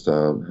yield? I was just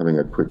having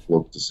a quick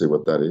look to see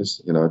what that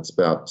is. It's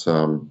about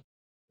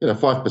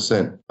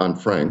 5%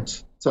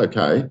 unfranked. It's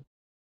okay.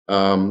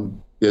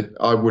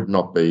 I would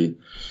not be,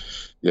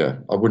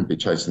 I wouldn't be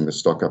chasing the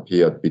stock up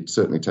here. I'd be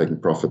certainly taking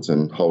profits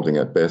and holding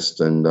at best.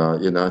 And,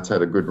 it's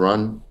had a good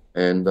run.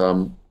 And,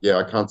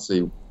 I can't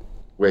see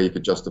where you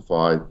could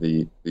justify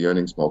the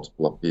earnings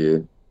multiple up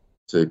here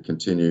to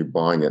continue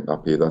buying it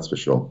up here, that's for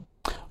sure.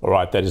 All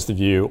right, that is the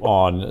view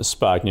on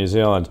Spark New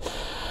Zealand.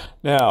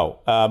 Now,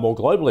 more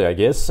globally, I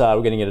guess,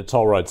 we're getting into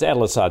toll roads.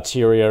 Atlas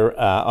Arteria,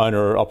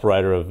 owner,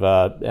 operator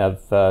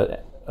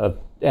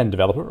and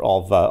developer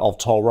of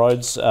toll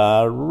roads.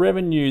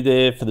 Revenue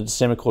there for the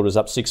December quarter is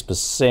up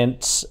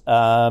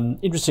 6%.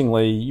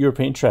 Interestingly,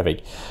 European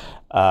traffic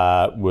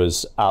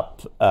was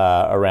up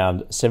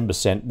around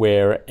 7%,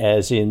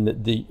 whereas in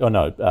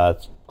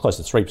close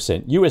to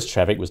 3%. US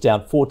traffic was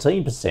down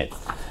 14%.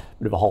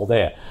 Bit of a hole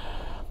there.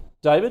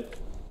 David,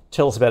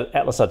 tell us about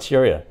Atlas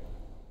Arteria.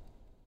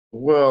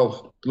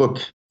 Well, look,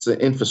 it's an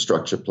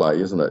infrastructure play,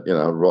 isn't it?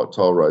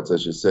 Toll roads,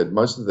 as you said,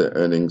 most of their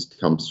earnings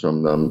comes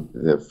from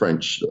their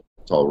French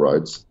toll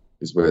roads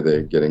is where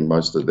they're getting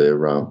most of their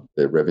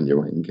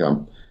revenue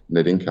income,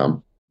 net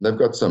income. They've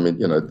got some in,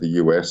 the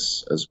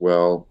US as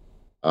well.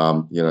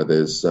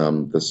 There's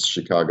the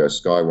Chicago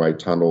Skyway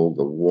Tunnel,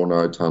 the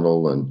Warnow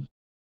Tunnel, and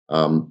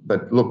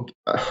but look,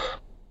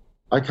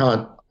 I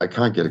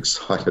can't get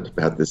excited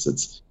about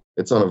this.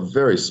 It's on a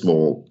very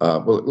small.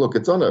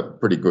 It's on a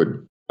pretty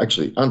good,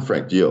 actually,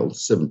 unfranked yield,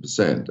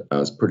 7%.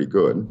 Is pretty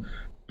good.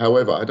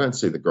 However, I don't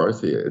see the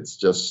growth here. It's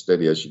just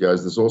steady as she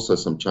goes. There's also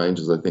some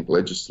changes, I think,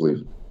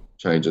 legislative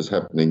changes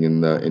happening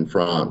in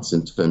France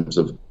in terms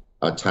of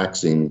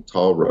taxing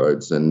toll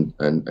roads and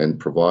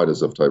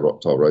providers of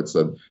toll roads.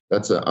 So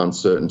that's an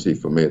uncertainty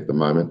for me at the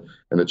moment,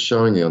 and it's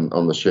showing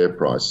on the share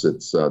price.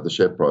 It's the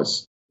share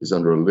price is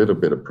under a little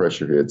bit of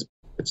pressure here.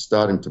 It's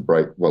starting to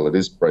break. Well, it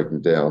is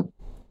breaking down.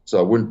 So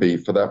I wouldn't be,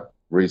 for that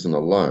reason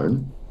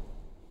alone,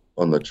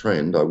 on the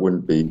trend, I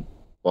wouldn't be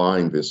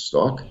buying this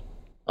stock.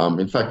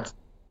 In fact,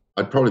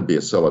 I'd probably be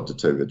a seller, to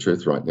tell you the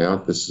truth right now.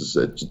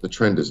 The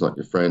trend is not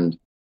your friend.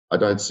 I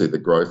don't see the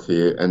growth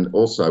here. And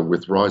also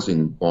with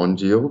rising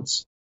bond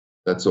yields,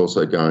 that's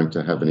also going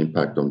to have an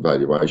impact on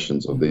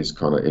valuations of these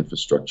kind of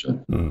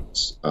infrastructure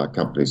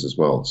companies as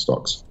well,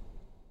 stocks.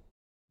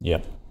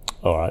 Yeah.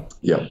 All right.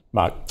 Yeah.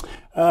 Mark?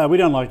 We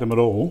don't like them at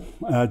all,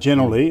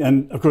 generally.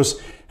 And, of course,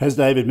 as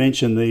David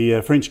mentioned,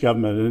 the French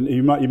government, and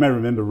you may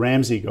remember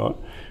Ramsey got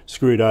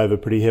screwed over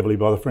pretty heavily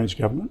by the French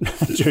government.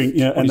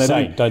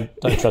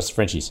 Don't trust the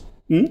Frenchies.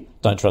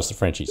 Don't trust the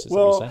Frenchies, is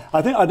well, what you're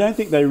saying? I don't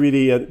think they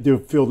really do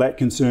feel that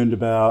concerned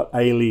about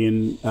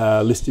alien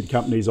listed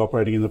companies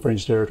operating in the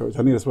French territories. I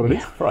think that's what it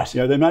is. Right.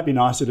 They might be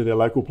nicer to their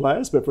local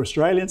players, but for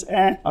Australians,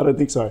 I don't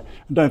think so.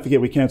 And don't forget,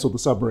 we cancelled the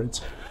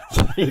submarines.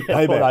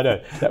 I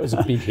know. That was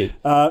a big hit.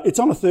 It's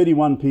on a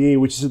 31 PE,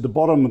 which is at the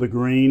bottom of the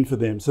green for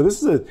them. So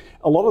this is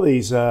a lot of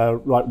these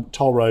like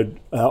toll road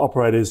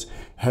operators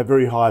have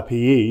very high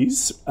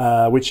PEs,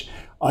 which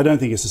I don't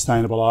think is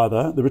sustainable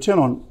either. The return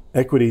on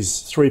equity is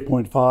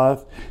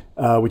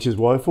 3.5, which is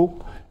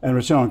woeful, and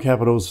return on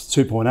capital is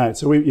 2.8.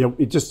 So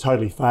it just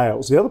totally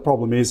fails. The other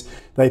problem is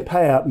they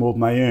pay out more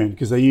than they earn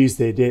because they use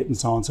their debt and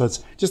so on. So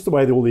it's just the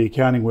way that all the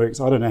accounting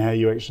works. I don't know how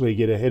you actually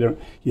get your head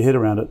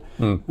around it.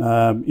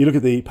 You look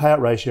at the payout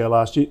ratio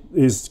last year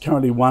is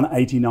currently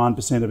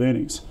 189% of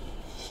earnings,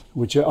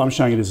 which I'm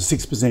showing it as a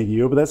 6%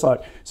 yield, but that's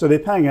so they're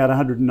paying out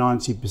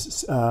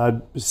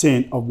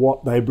 190% of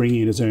what they bring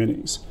in as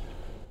earnings,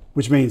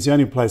 which means the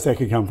only place that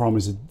could come from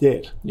is a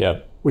debt.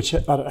 Yeah. Which, how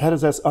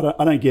does that,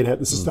 I don't get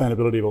the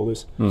sustainability of all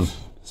this.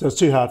 So it's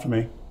too hard for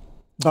me.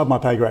 Above my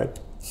pay grade.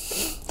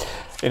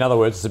 In other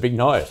words, it's a big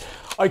no.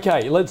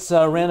 Okay, let's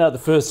round out the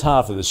first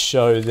half of the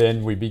show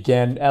then. We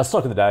began, our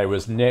stock of the day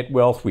was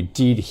Netwealth. We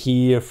did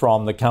hear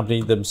from the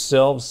company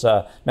themselves,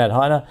 Matt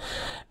Heine.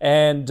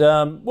 And,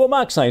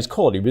 Mark's saying it's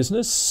quality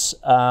business.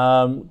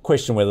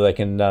 Question whether they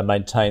can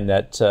maintain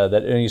that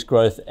earnings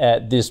growth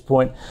at this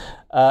point.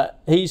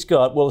 He's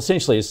got,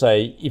 essentially to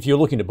say, if you're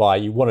looking to buy,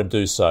 you want to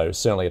do so,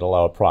 certainly at a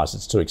lower price.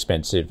 It's too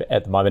expensive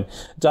at the moment.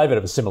 David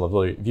have a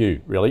similar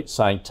view, really,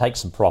 saying take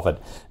some profit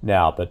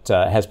now, but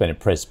has been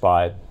impressed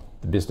by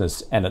the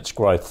business and its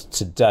growth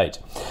to date.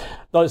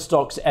 Those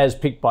stocks, as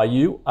picked by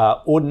you,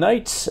 are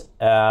Audinate.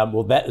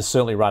 That has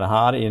certainly run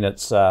hard in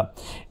its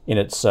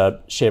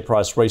share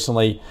price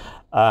recently.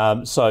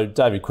 So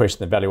David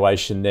questioned the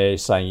valuation there,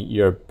 saying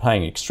you're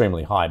paying an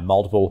extremely high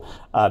multiple.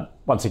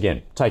 Once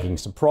again, taking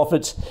some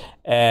profit.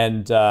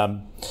 And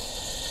Mark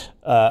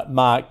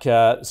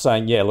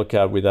saying,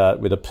 with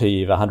a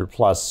PE of 100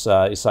 plus,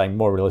 is saying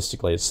more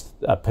realistically it's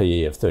a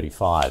PE of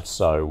 35.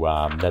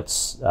 So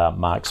that's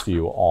Mark's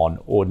view on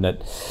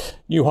Audinate.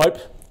 New Hope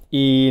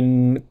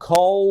in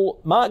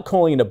coal, Mark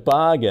calling it a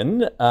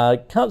bargain.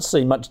 Can't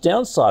see much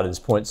downside at this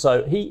point,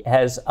 so he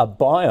has a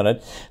buy on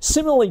it.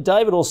 Similarly,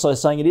 David also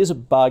saying it is a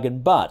bargain,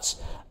 but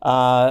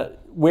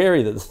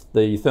wary that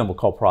the thermal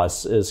coal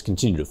price has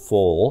continued to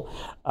fall,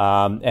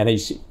 and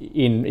it's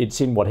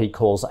in what he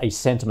calls a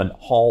sentiment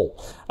hole.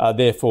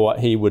 Therefore,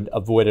 he would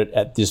avoid it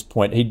at this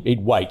point.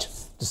 He'd wait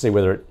to see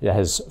whether it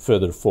has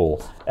further to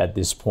fall at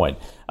this point.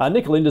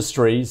 Nickel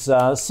Industries,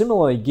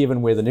 similarly,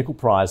 given where the nickel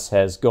price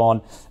has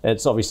gone,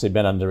 it's obviously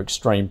been under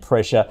extreme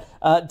pressure.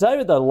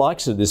 David, though,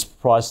 likes it at this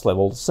price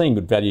level, seeing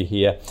good value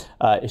here,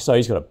 so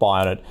he's got a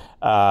buy on it,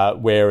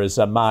 whereas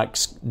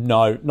Mark's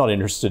not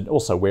interested,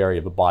 also wary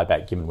of a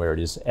buyback given where it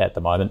is at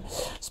the moment.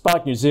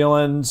 Spark New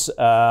Zealand,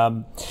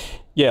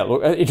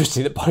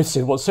 interesting that both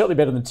said, certainly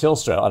better than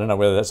Telstra. I don't know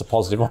whether that's a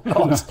positive or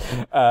not.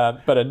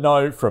 But a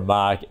no from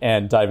Mark,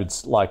 and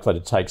David's likely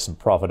to take some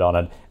profit on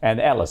it. And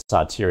Atlas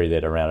Arteria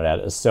there to round it out.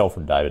 A sell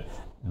from David.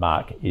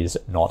 Mark is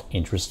not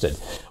interested.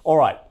 All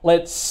right,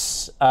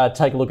 let's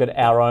take a look at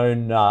our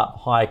own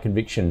high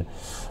conviction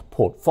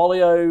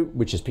portfolio,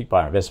 which is picked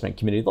by our investment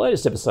committee. The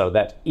latest episode of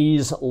that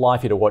is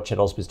live here to watch at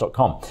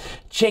ausbiz.com.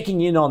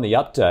 Checking in on the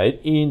update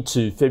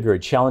into February,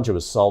 Challenger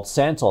was sold.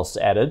 Santos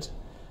added.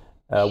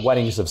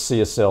 Weightings of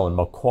CSL and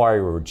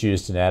Macquarie were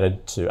reduced and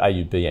added to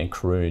AUB and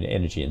Karoon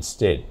Energy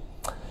instead.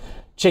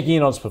 Checking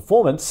in on its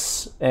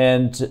performance,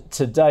 and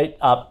to date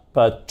up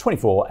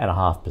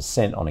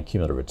 24.5% on a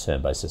cumulative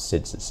return basis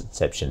since its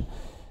inception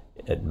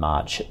in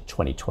March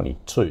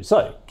 2022.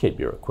 So keep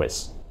your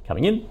requests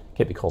coming in.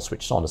 Keep the call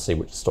switched on to see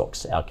which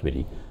stocks our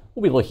committee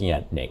we'll be looking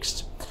at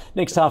next.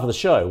 Next half of the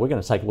show, we're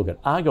going to take a look at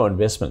Argo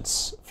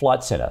Investments,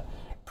 Flight Centre,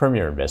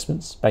 Premier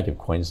Investments, Bank of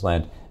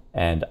Queensland,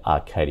 and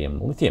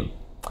Arcadium Lithium.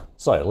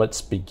 So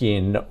let's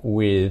begin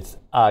with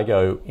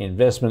Argo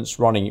Investments.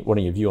 Ronnie, what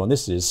are your view on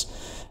this? Is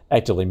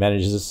actively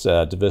manages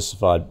a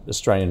diversified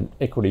Australian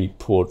equity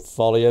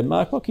portfolio.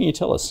 Mark, what can you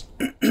tell us?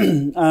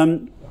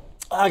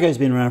 Argo's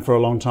been around for a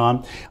long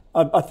time.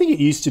 I think it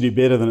used to do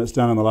better than it's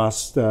done in the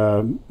last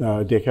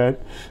decade.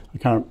 I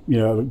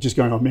can't, just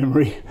going on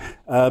memory.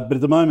 But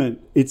at the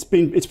moment, it's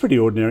pretty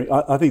ordinary.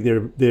 I think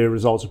their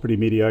results are pretty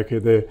mediocre.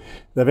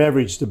 They've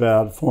averaged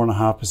about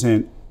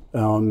 4.5%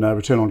 on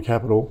return on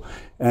capital,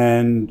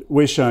 and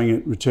we're showing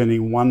it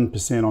returning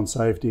 1% on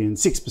safety and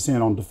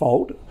 6% on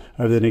default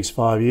over the next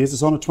 5 years.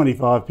 It's on a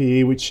 25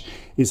 PE, which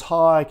is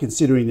high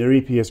considering their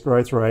EPS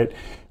growth rate,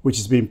 which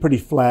has been pretty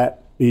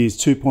flat, is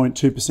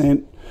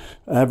 2.2%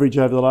 average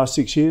over the last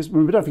 6 years.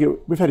 But don't forget,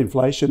 we've had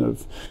inflation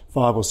of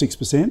 5 or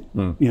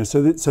 6%.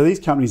 So these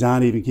companies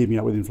aren't even keeping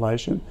up with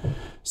inflation.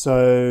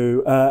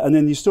 So and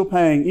then you're still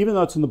paying, even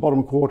though it's in the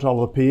bottom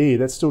quartile of the PE,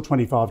 that's still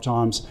 25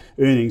 times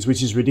earnings,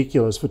 which is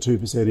ridiculous for 2%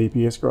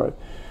 EPS growth.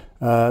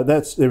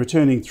 They're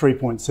returning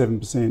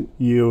 3.7%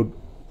 yield.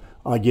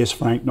 I guess,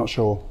 Frank, not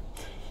sure.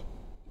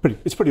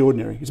 It's pretty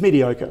ordinary. It's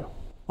mediocre.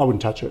 I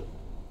wouldn't touch it.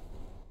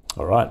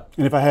 All right.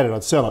 And if I had it,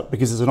 I'd sell it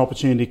because there's an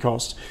opportunity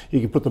cost.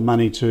 You can put the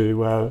money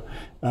to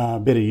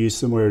better use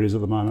than where it is at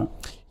the moment.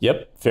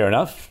 Yep, fair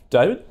enough.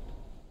 David?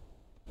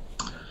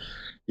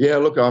 Yeah,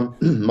 look,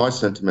 my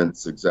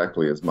sentiment's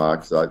exactly as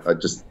Mark's. I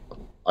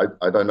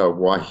don't know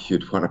why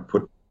you'd want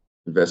to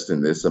invest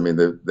in this. I mean,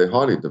 they're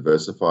highly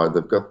diversified.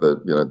 They've got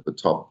the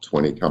top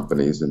 20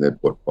 companies in their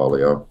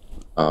portfolio.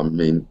 I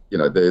mean,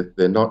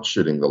 they're not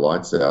shooting the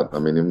lights out. I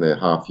mean, in their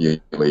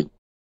half-yearly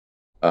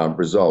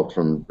result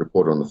from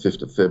reported on the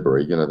 5th of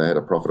February, they had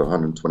a profit of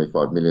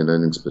 125 million,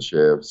 earnings per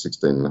share of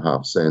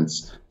 16.5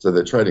 cents. So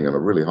they're trading on a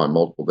really high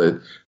multiple.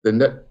 Their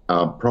net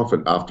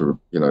profit after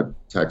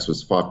tax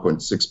was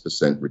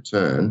 5.6%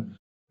 return,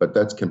 but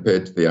that's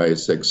compared to the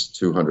ASX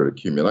 200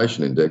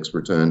 accumulation index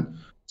return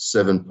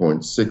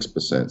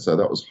 7.6%. So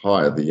that was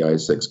higher. The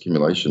ASX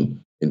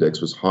accumulation index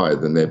was higher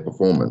than their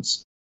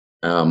performance.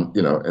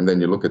 And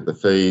then you look at the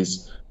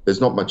fees. There's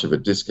not much of a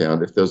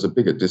discount. If there was a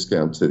bigger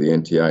discount to the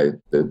NTA,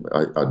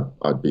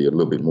 I'd be a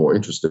little bit more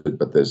interested,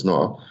 but there's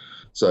not.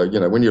 So,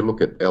 when you look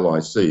at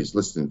LICs,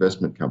 listed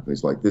investment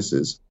companies like this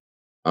is,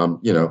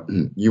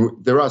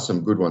 there are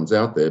some good ones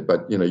out there,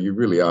 but, you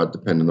really are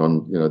dependent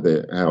on,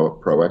 how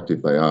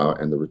proactive they are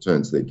and the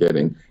returns they're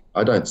getting.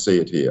 I don't see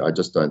it here. I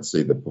just don't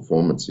see the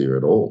performance here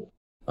at all.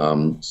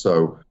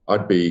 So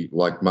I'd be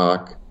like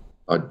Mark,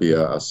 I'd be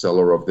a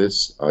seller of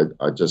this.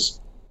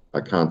 I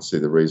can't see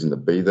the reason to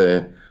be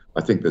there. I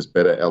think there's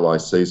better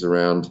LICs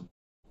around,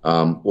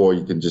 or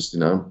you can just,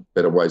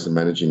 better ways of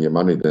managing your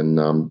money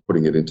than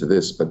putting it into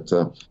this. But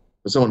for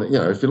someone,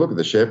 if you look at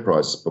the share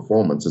price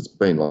performance, it's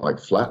been like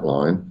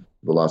flatline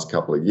for the last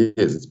couple of years.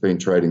 It's been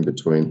trading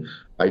between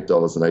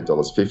 $8 and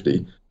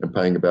 $8.50 and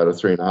paying about a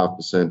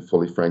 3.5%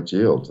 fully franked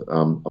yield.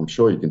 I'm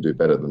sure you can do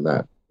better than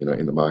that,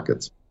 in the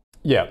markets.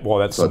 Yeah, well,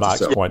 that's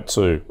Mark's point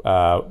too.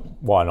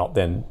 Why not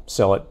then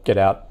sell it, get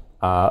out,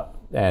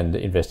 and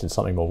invest in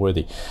something more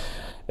worthy,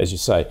 as you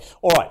say.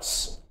 All right,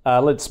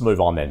 let's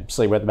move on then.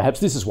 See whether perhaps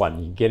this is one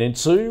you can get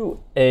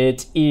into.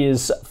 It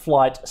is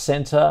Flight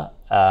Centre.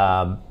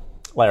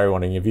 Larry,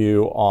 wanting your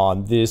view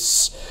on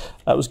this.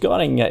 It was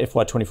guiding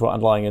FY24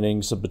 underlying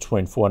earnings of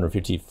between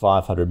 450 to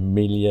 500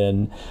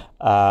 million,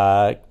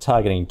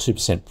 targeting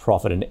 2%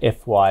 profit in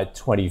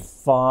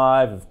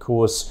FY25. Of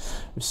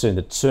course, we've seen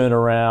the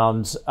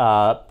turnaround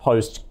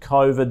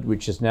post-COVID,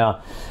 which is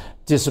now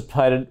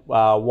dissipated.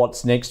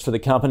 What's next for the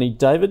company,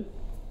 David?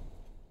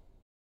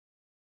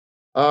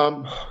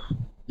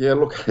 Yeah,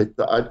 look,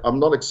 I'm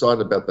not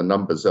excited about the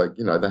numbers. They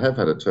have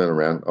had a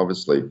turnaround,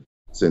 obviously,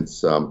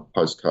 since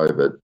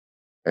post-COVID,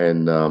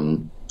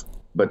 and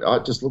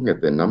but just looking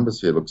at their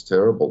numbers here looks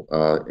terrible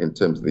in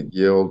terms of the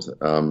yield.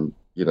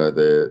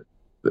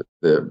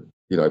 They're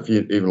if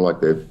you even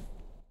like their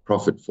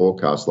profit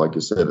forecast, like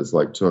you said, it's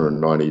like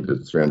 290 to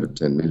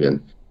 310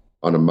 million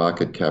on a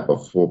market cap of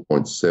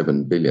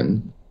 4.7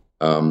 billion.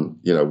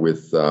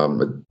 With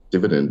a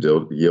dividend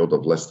yield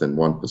of less than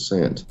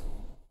 1%.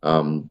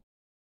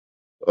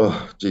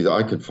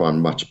 I could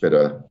find much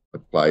better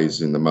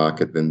plays in the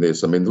market than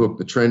this. I mean, look,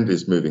 the trend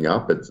is moving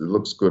up. It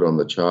looks good on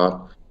the chart.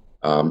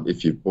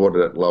 If you've bought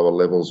it at lower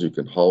levels, you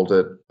can hold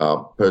it.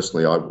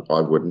 Personally,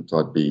 I wouldn't.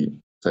 I'd be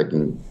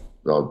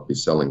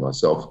selling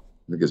myself. I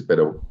think there's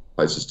better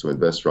places to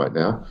invest right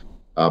now.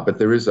 But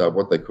there is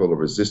what they call a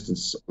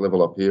resistance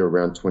level up here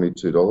around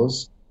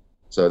 $22.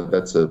 So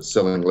that's a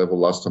selling level.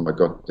 Last time I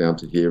got down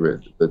to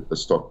here, the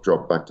stock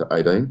dropped back to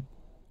 18.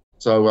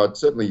 So I'd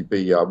certainly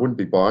wouldn't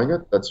be buying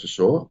it, that's for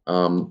sure.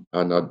 And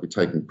I'd be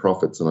taking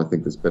profits, and I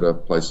think there's better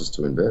places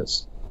to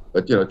invest.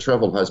 But,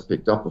 travel has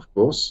picked up, of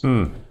course.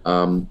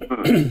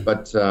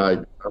 But,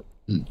 so,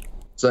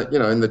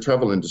 in the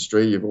travel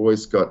industry, you've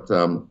always got,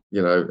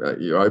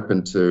 you're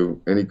open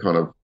to any kind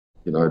of,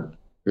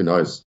 who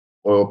knows,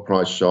 oil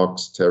price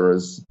shocks,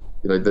 terrors,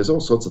 there's all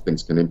sorts of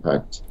things can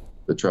impact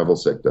the travel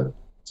sector.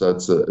 So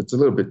it's a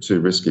little bit too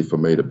risky for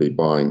me to be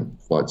buying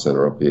Flight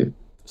Centre up here.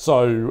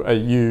 So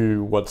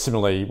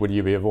similarly, would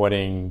you be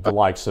avoiding the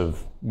likes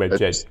of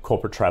Webjet,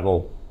 corporate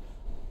travel?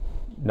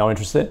 No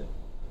interest there?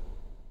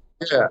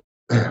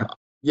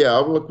 Yeah.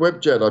 Look,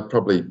 Webjet, I'd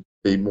probably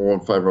be more in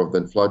favour of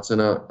than Flight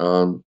Centre,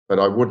 but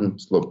I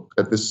wouldn't look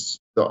at this.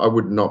 I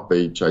would not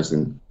be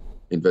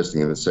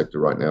investing in the sector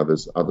right now.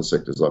 There's other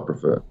sectors I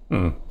prefer.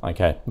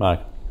 Okay, Mark.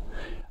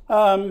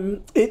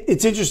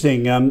 It's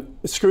interesting.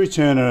 Screw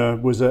Turner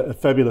was a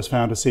fabulous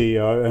founder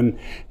CEO, and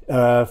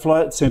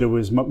Flight Centre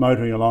was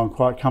motoring along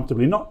quite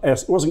comfortably.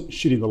 It wasn't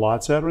shooting the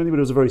lights out or anything, but it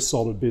was a very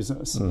solid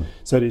business.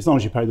 So as long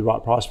as you paid the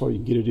right price for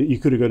it, you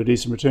could have got a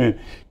decent return.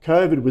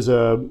 COVID was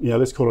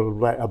let's call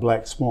it a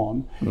black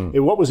swan.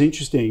 What was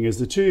interesting is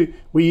the two.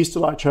 We used to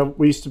like travel.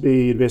 We used to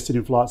be invested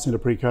in Flight Centre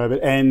pre-COVID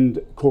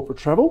and corporate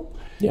travel.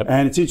 Yep.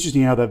 And it's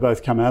interesting how they've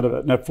both come out of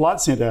it. Now,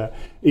 Flight Centre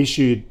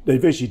they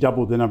virtually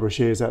doubled the number of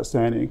shares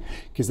outstanding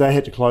because they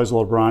had to close a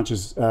lot of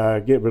branches,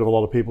 get rid of a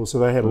lot of people, so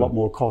they had a lot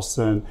more costs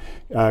than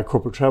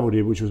corporate travel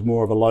did, which was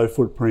more of a low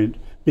footprint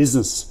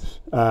business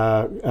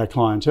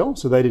clientele,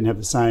 so they didn't have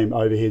the same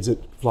overheads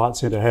that Flight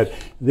Centre had.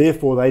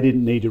 Therefore, they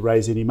didn't need to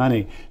raise any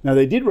money. Now,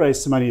 they did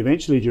raise some money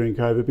eventually during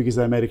COVID because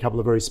they made a couple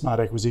of very smart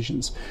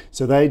acquisitions.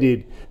 So they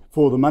did,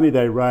 for the money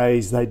they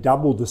raised, they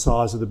doubled the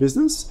size of the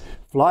business.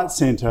 Flight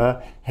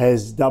Centre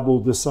has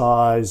doubled the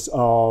size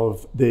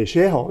of their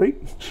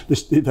shareholding,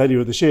 the value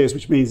of the shares,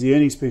 which means the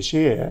earnings per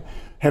share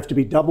have to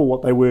be double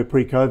what they were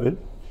pre-COVID.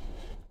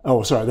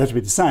 Oh, sorry, they have to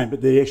be the same,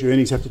 but the actual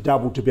earnings have to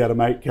double to be able to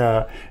make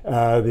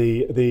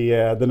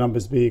the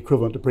numbers be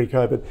equivalent to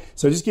pre-COVID.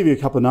 So just give you a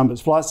couple of numbers.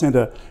 Flight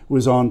Centre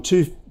was on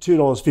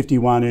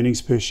 $2.51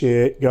 earnings per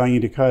share going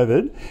into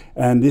COVID,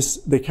 and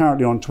they're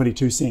currently on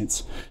 22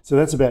 cents. So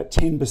that's about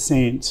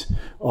 10%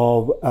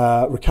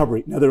 of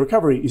recovery. Now the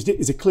recovery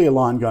is a clear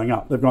line going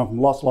up. They've gone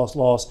from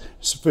loss,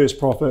 first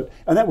profit,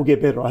 and that will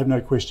get better. I have no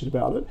question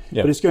about it.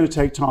 Yep. But it's going to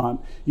take time.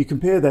 You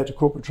compare that to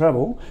corporate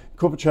travel.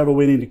 Corporate travel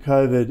went into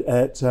COVID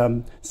at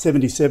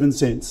 77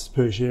 cents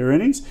per share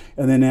earnings,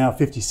 and they're now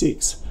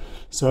 56.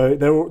 So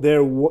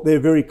they're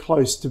very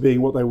close to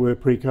being what they were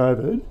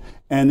pre-COVID,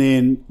 and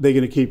then they're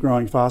going to keep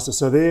growing faster.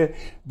 So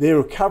their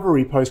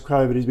recovery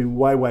post-COVID has been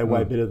way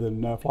better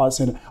than Flight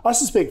Centre. I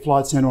suspect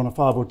Flight Centre on a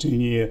 5 or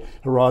 10 year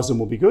horizon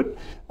will be good,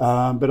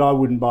 but I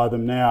wouldn't buy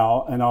them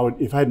now. And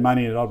if I had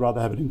money in it, I'd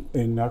rather have it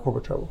in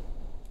corporate travel.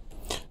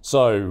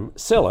 So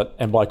sell it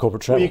and buy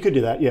corporate travel. Well, you could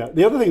do that, yeah.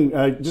 The other thing,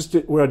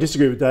 where I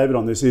disagree with David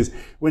on this, is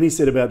when he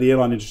said about the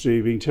airline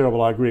industry being terrible,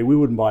 I agree. We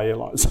wouldn't buy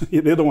airlines.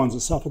 They're the ones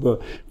that suffer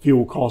the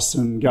fuel costs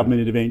and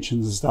government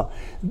interventions and stuff.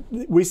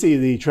 We see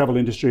the travel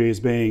industry as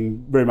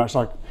being very much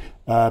like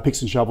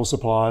picks and shovel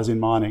suppliers in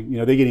mining.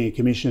 They're getting a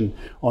commission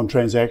on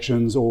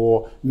transactions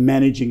or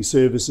managing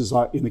services,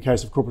 like in the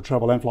case of corporate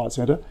travel and Flight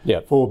Centre,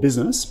 for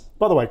business.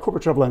 By the way,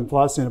 corporate travel and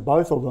Flight Centre,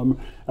 both of them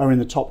are in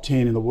the top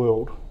 10 in the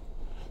world.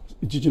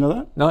 Did you know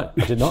that? No,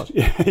 I did not.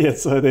 Yeah,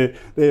 so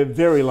they're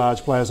very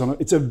large players on it.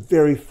 It's a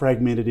very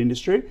fragmented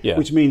industry,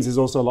 which means there's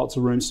also lots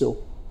of room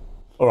still.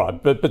 All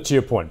right, but to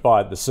your point,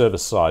 buy the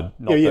service side,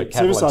 not the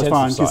capital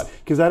intensive side.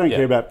 Because they don't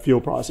care about fuel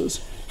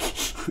prices.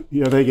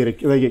 They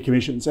get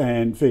commissions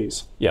and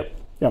fees. Yep.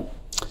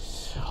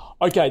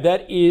 Okay,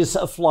 that is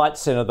a Flight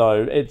Centre,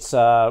 though. It's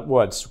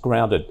it's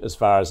grounded as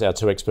far as our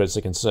two experts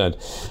are concerned.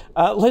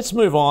 Let's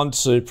move on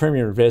to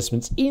Premier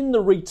Investments in the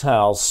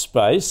retail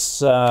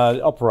space.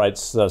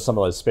 Operates some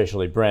of those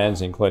specialty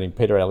brands, including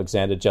Peter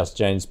Alexander, Just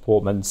Jeans,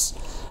 Portmans,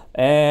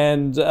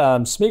 and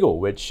Smiggle,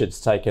 which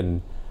it's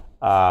taken,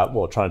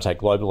 trying to take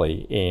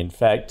globally, in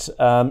fact.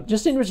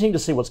 Just interesting to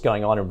see what's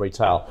going on in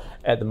retail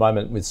at the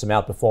moment with some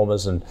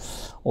outperformers and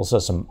also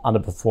some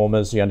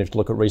underperformers. You only have to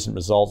look at recent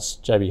results,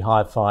 JB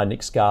Hi-Fi,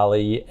 Nick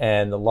Scali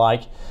and the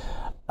like.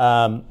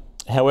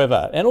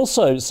 However, and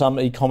also some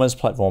e-commerce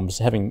platforms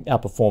having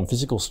outperformed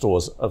physical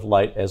stores of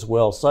late as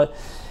well. So,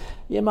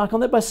 Mark, on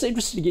that basis,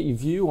 interested to get your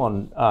view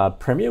on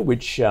Premier,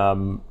 which,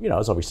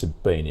 has obviously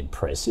been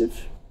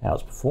impressive, how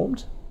it's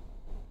performed.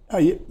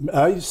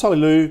 Solly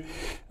Lew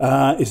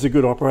is a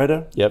good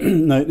operator. Yep.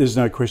 No, there's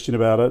no question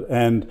about it.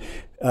 And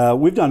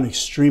we've done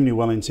extremely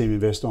well in Team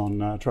Invest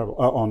on travel,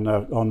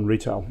 on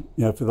retail.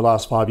 For the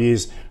last 5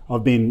 years,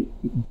 I've been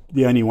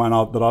the only one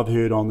that I've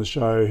heard on the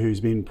show who's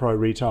been pro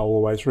retail all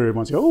the way through.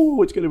 Everyone's going,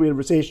 "Oh, it's going to be a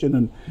recession,"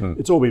 and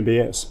it's all been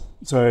BS.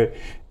 So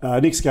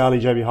Nick Scali,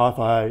 JB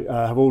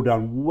Hi-Fi have all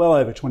done well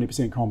over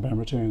 20% compound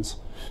returns.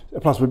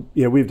 Plus,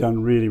 we've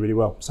done really, really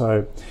well.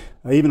 So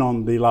even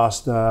on the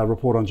last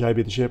report on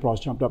JB, the share price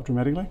jumped up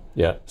dramatically.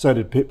 Yeah. So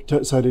did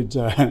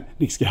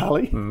Nick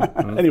Scali.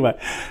 Anyway,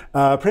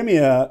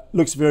 Premier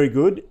looks very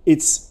good.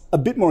 It's a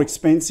bit more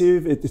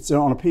expensive. It's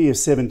on a P of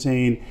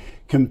 17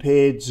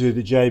 compared to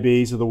the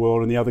JBs of the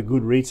world, and the other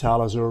good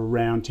retailers are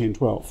around 10,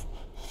 12.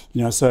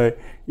 So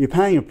you're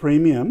paying a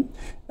premium.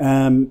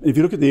 If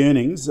you look at the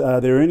earnings,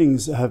 their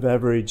earnings have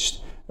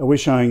averaged, we're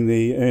showing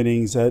the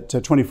earnings at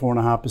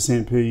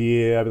 24.5% per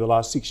year over the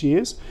last 6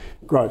 years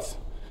growth.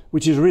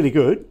 which is really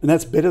good, and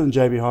that's better than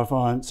JB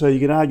Hi-Fi. And so you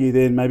can argue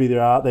then maybe they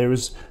are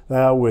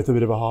worth a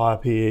bit of a higher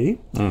PE.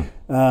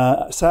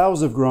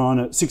 Sales have grown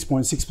at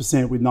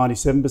 6.6% with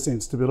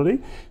 97% stability.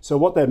 So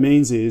what that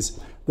means is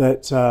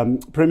that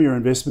Premier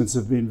Investments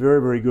have been very,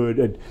 very good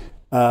at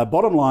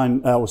bottom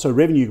line, so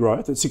revenue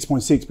growth at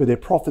 6.6, but their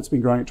profit's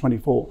been growing at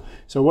 24.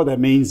 So what that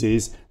means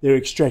is they're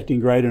extracting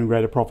greater and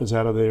greater profits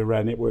out of their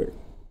network,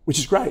 which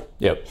is great.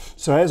 Yep.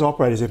 So as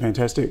operators, they're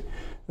fantastic.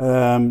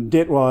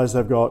 Debt-wise,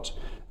 they've got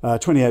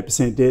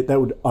 28% debt. That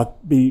would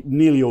be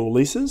nearly all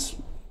leases,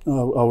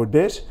 I would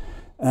bet.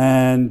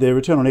 And their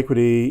return on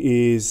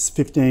equity is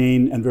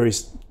 15 and very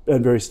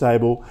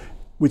stable,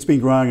 which has been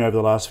growing over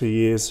the last few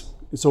years.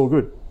 It's all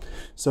good.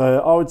 So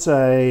I was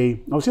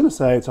going to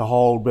say it's a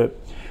hold, but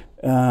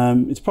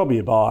it's probably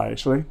a buy,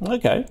 actually.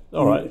 Okay,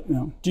 all right.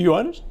 Do you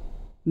own it?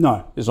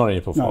 No. It's not in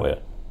your portfolio?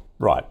 No.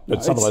 Right, but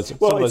no, some of those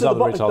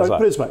other retailers are.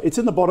 Put it this way, it's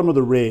in the bottom of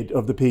the red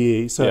of the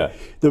PE. So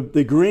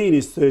the green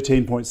is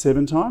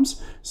 13.7 times.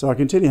 So I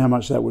can tell you how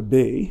much that would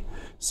be.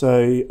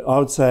 So I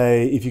would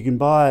say if you can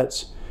buy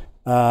it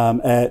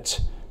at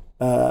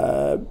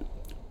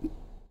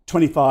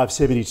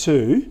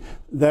 25.72,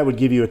 that would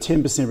give you a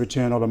 10%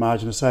 return on a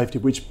margin of safety,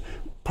 which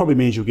probably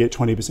means you'll get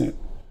 20%.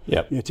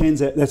 Yep.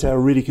 That's our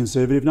really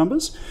conservative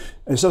numbers.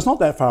 And so it's not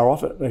that far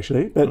off it,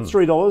 actually. But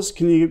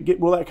 $3,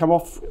 will that come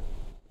off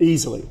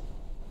easily?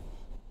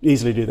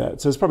 Easily do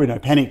that. So there's probably no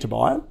panic to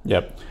buy it.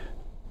 Yep.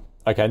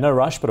 Okay, no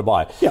rush, but a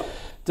buy. Yeah.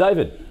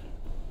 David?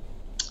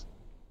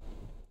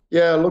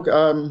 Yeah, look,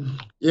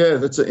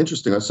 that's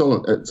interesting.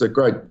 It's a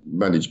great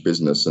managed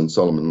business, and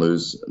Solomon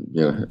Lew's,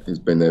 he's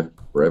been there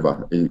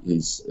forever.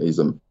 He's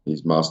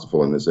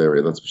masterful in this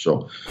area, that's for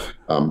sure.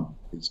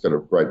 He's got a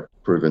great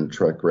proven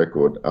track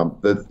record.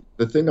 The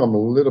thing I'm a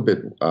little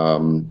bit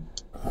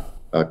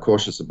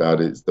cautious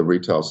about is the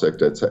retail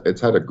sector.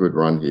 It's had a good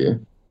run here,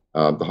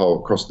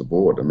 across the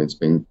board. I mean, it's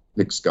been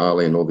Nick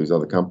Scali and all these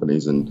other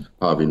companies and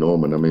Harvey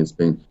Norman. I mean, it's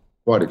been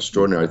quite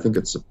extraordinary. I think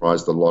it's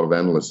surprised a lot of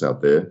analysts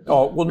out there.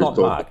 Oh, well, not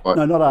Mark.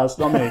 No, not us,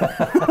 not me.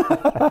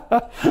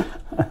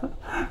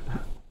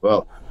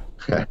 Well,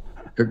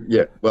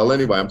 yeah. Well,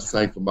 anyway, I'm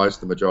saying for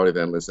the majority of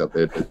analysts out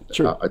there,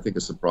 I think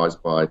are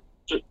surprised by,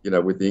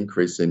 with the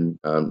increase in,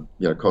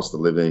 cost of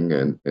living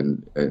and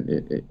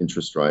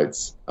interest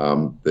rates,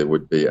 there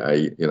would be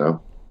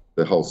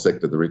the whole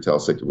sector, the retail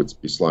sector, would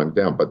be slowing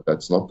down, but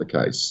that's not the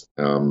case.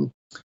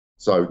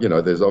 So,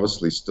 there's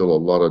obviously still a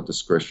lot of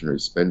discretionary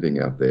spending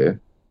out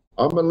there.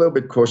 I'm a little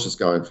bit cautious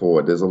going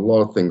forward. There's a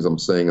lot of things I'm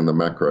seeing in the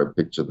macro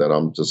picture that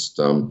I'm just,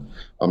 I'm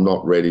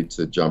not ready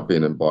to jump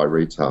in and buy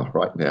retail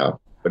right now.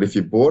 But if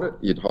you bought it,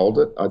 you'd hold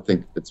it. I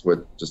think it's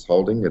worth just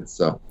holding. It's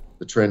the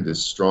trend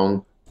is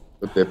strong,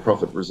 but their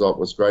profit result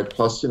was great.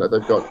 Plus, they've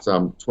got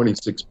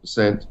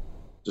 26%,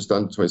 just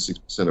under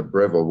 26% of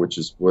Breville, which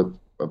is worth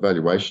a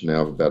valuation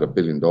now of about $1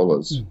 billion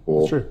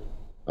for. Sure.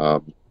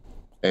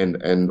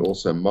 And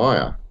also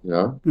Myer, at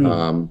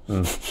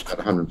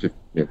 150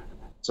 million.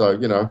 So,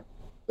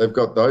 they've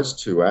got those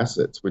two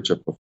assets which are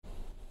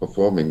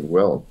performing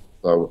well.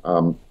 So,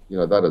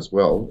 that as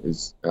well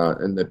is,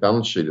 and their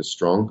balance sheet is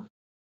strong.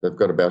 They've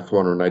got about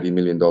 $480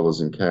 million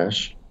in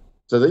cash.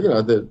 So,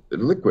 the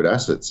liquid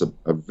assets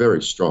are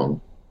very strong.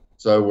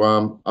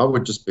 So, I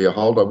would just be a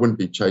hold. I wouldn't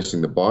be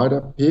chasing the buy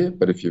up here,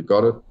 but if you've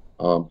got it,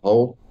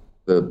 hold.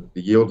 The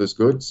yield is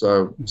good,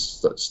 so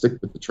stick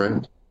with the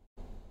trend.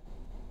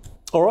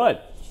 All right.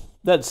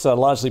 That's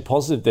largely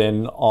positive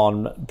then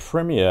on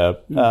Premier.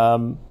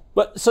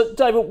 But so,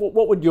 David,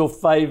 what would your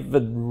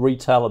favoured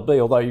retailer be?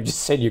 Although you just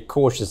said you're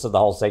cautious of the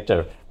whole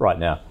sector right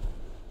now.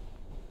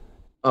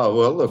 Oh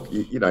well, look,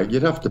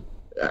 you'd have to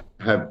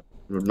have,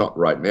 not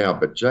right now,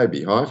 but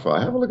JB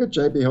Hi-Fi. Have a look at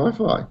JB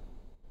Hi-Fi.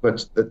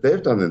 But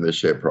they've done in their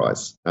share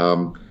price.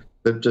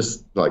 They've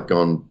just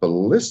gone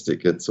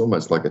ballistic. It's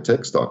almost like a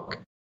tech stock.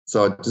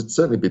 So I'd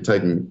certainly be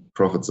taking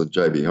profits at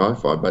JB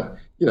Hi-Fi. But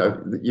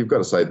you've got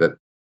to say that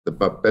the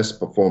best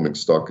performing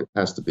stock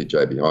has to be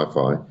JB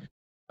Hi-Fi.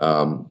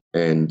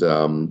 Then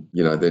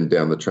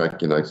down the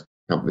track,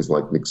 companies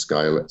like Nick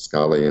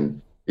Scali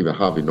and even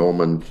Harvey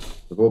Norman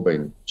have all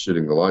been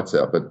shooting the lights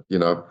out. But,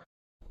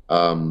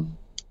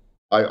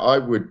 I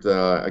would,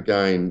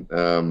 again,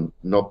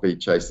 not be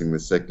chasing the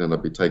sector, and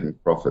I'd be taking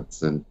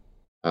profits, and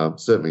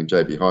certainly in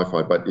JB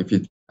Hi-Fi. But if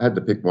you had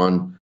to pick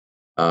one,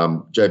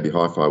 JB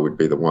Hi-Fi would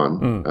be the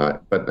one,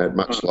 but at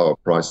much lower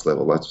price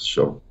level, that's for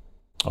sure.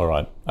 All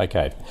right,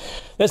 okay.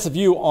 That's the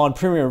view on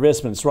Premier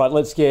Investments. Right,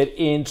 let's get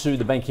into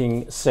the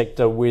banking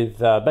sector with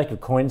Bank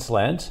of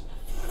Queensland.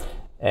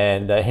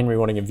 And Henry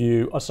wanting a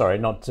view. Oh, sorry,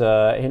 not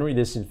Henry.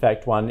 This, in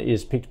fact, one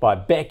is picked by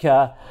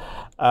Becca.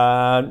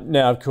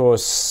 Now, of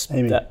course...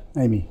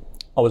 Amy.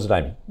 Oh, was it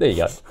Amy? There you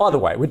go. Either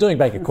way, we're doing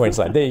Bank of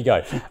Queensland. There you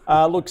go.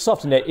 Look,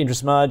 softer net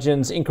interest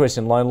margins, increase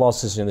in loan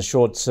losses in the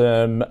short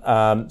term.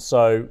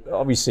 So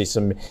obviously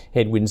some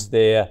headwinds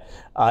there.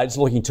 It's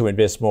looking to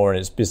invest more in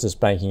its business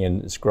banking,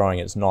 and it's growing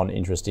its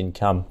non-interest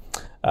income,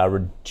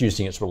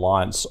 reducing its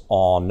reliance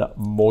on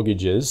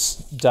mortgages.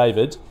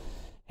 David,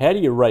 how do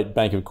you rate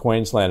Bank of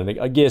Queensland? And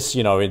I guess,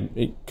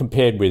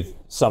 compared with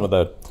some of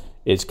the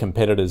its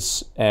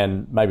competitors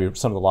and maybe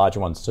some of the larger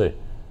ones too?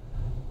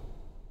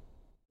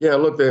 Yeah,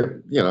 look,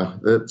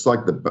 it's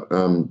like the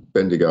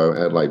Bendigo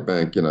Adelaide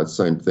Bank,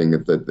 same thing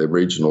that the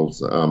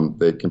regionals,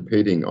 they're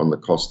competing on the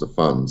cost of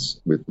funds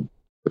with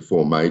the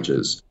four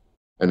majors.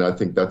 And I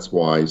think that's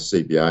why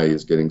CBA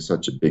is getting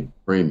such a big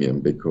premium,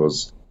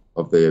 because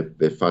of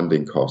their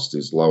funding cost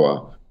is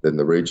lower than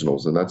the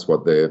regionals. And that's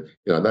what they're,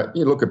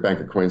 you look at Bank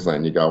of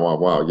Queensland, you go, oh,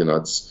 wow,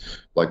 it's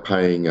like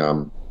paying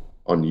on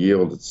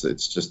yield,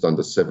 it's just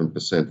under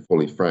 7%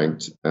 fully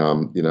franked,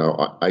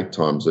 8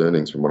 times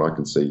earnings from what I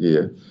can see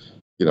here.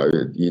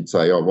 You'd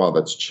say, oh, wow,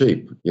 that's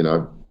cheap,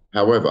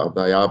 However,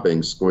 they are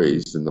being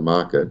squeezed in the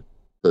market.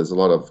 There's a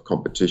lot of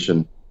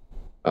competition,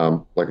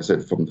 like I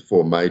said, from the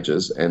four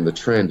majors, and the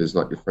trend is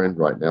not your friend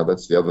right now.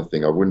 That's the other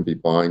thing. I wouldn't be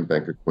buying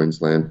Bank of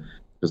Queensland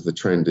because the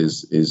trend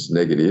is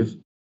negative.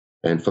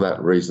 And for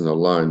that reason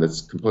alone,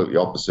 that's completely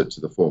opposite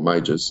to the four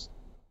majors.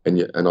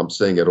 And I'm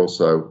seeing it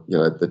also,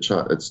 the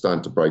chart, it's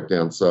starting to break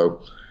down.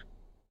 So,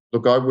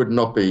 look, I would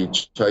not be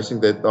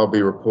chasing that. They'll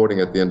be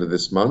reporting at the end of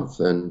this month,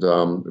 and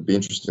it'd be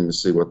interesting to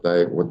see what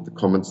the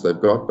comments they've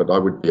got. But I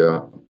would be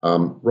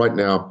right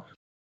now,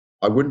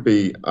 I wouldn't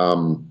be a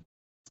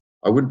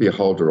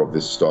holder of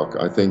this stock.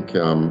 I think,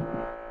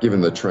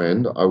 given the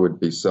trend, I would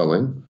be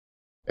selling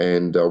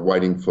and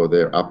waiting for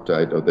their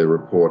update or their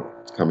report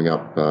coming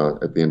up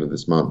at the end of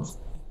this month.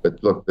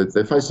 But look,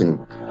 they're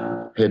facing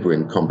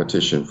headwind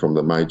competition from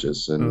the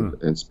majors, and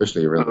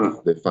especially around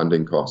their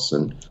funding costs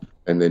and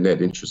their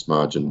net interest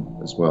margin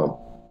as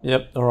well.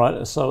 Yep. All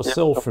right. So a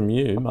sell from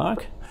you,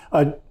 Mark.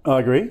 I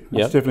agree.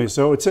 It's definitely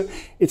so.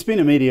 It's been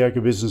a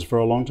mediocre business for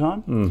a long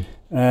time,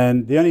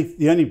 and the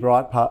only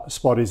bright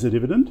spot is the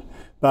dividend.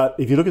 But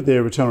if you look at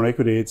their return on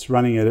equity, it's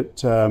running at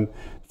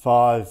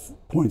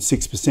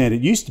 5.6%.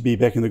 It used to be,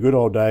 back in the good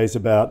old days,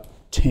 about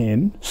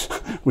 10,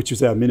 which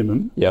was our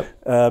minimum.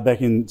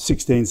 Back in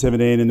 16,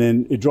 17, and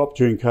then it dropped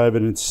during COVID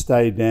and it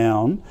stayed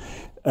down.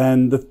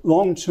 And the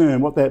long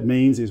term, what that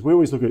means is we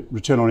always look at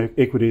return on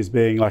equity as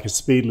being like a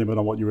speed limit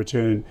on what your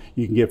return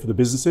you can get for the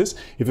businesses.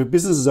 If a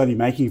business is only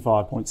making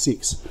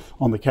 5.6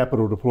 on the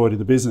capital deployed in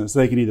the business,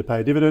 they can either pay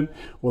a dividend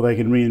or they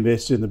can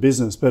reinvest in the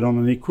business. But on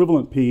an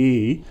equivalent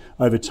PE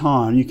over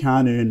time, you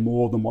can't earn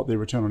more than what their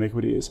return on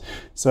equity is.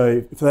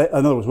 So in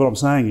other words, what I'm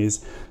saying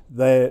is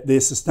their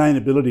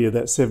sustainability of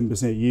that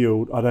 7%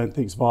 yield, I don't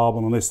think is viable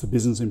unless the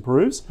business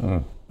improves.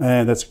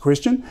 And that's a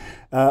question.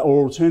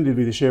 Or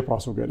alternatively, the share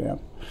price will go down.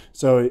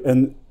 So,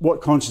 and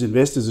what Conscious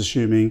Investor's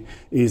assuming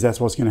is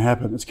that's what's going to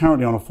happen. It's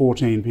currently on a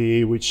 14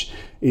 PE, which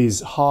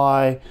is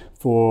high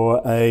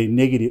for a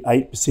negative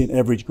 8%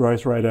 average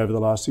growth rate over the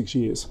last 6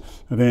 years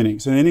of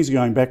earnings. And earnings are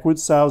going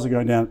backwards. Sales are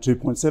going down at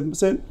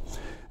 2.7%,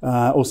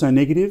 also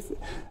negative.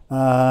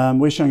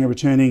 We're showing a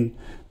returning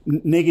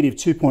negative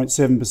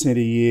 2.7%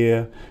 a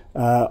year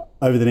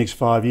over the next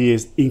 5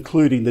 years,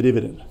 including the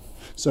dividend.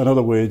 So in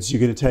other words,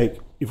 you're going to take,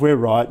 if we're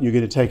right, you're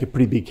going to take a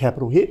pretty big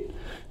capital hit.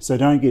 So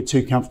don't get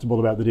too comfortable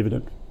about the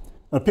dividend.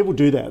 People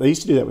do that. They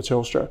used to do that with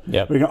Telstra.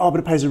 We go, oh,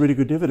 but it pays a really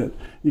good dividend.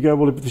 You go,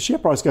 well, if the share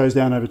price goes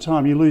down over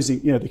time, you're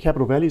losing, the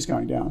capital value is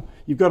going down.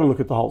 You've got to look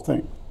at the whole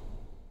thing.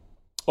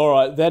 All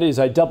right, that is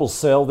a double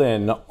sell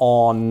then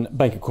on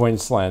Bank of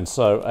Queensland.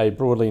 So a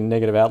broadly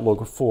negative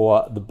outlook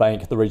for the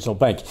bank, the regional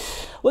bank.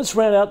 Let's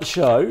round out the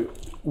show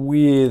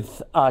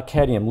with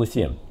Arcadium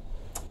Lithium.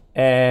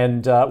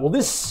 And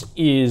this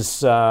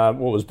is what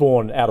was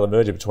born out of the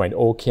merger between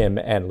Allkem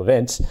and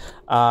Livent.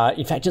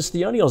 In fact, it's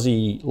the only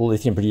Aussie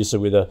lithium producer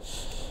with a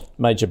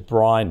major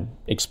brine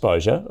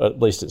exposure,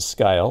 at least at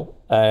scale,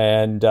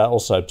 and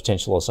also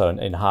potential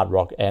in hard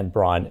rock and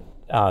brine.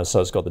 So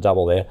it's got the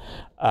double there,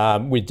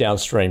 with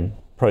downstream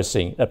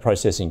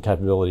processing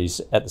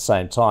capabilities at the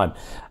same time.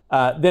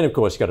 Then, of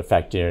course, you've got to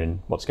factor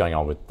in what's going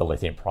on with the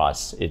lithium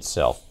price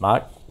itself.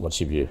 Mark, what's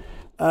your view?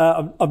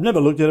 I've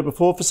never looked at it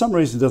before. For some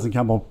reason, it doesn't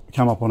come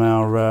up on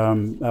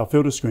our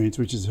filter screens,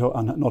 which is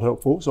not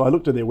helpful. So I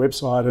looked at their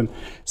website and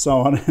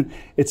so on. And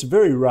it's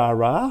very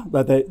rah-rah,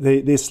 but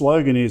their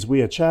slogan is,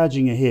 "We are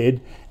charging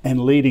ahead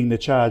and leading the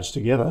charge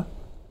together."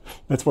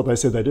 That's what they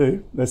said they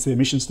do. That's their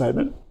mission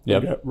statement.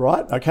 Go,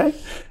 right, okay.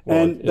 Well,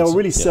 and they were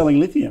really selling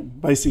lithium,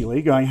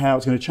 basically, going how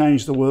it's going to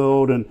change the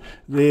world, and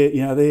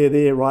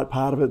they're right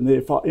part of it, and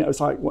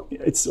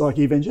it's like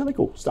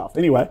evangelical stuff.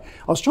 Anyway,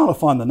 I was trying to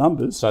find the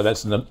numbers. So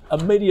that's an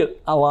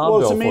immediate alarm bell.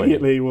 Well, it's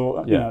immediately.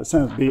 It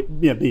sounds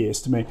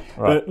BS to me.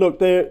 Right. But look,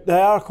 they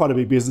are quite a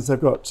big business.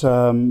 They've got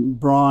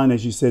brine,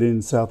 as you said,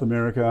 in South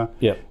America.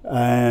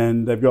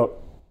 And they've got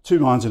 2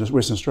 mines in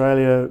Western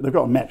Australia. They've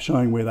got a map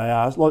showing where they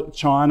are. Like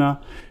China,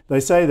 they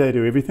say they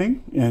do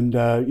everything, and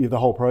the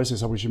whole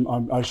process, which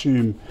I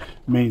assume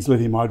means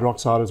lithium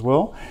hydroxide as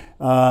well.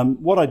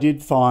 What I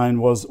did find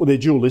was, they're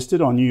dual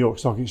listed on New York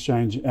Stock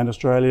Exchange and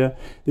Australia.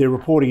 They're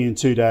reporting in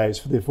 2 days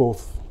for their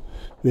fourth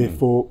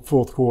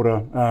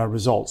quarter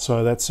results.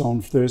 So that's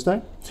on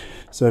Thursday.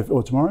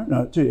 Or tomorrow?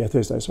 No,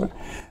 Thursday. Sorry.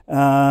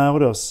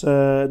 What else?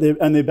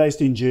 They're based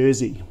in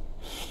Jersey,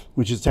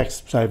 which is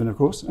tax haven, of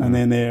course, and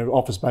then their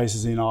office base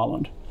is in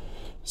Ireland.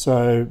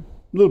 So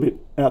a little bit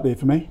out there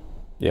for me.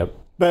 Yep.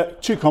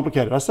 but too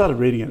complicated. I started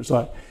reading it. It's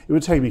like it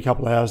would take me a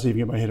couple of hours to even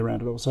get my head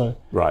around it all. So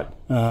right,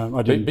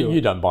 I didn't. But you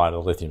don't buy the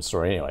lithium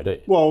story anyway, do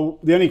you? Well,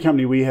 the only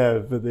company we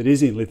have that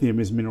is in lithium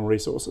is Mineral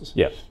Resources.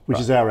 Yeah, which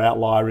is our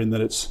outlier in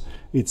that it's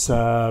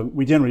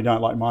we generally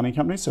don't like mining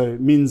companies. So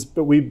MINS,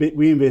 but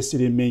we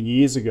invested in MIN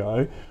years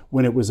ago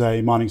when it was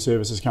a mining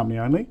services company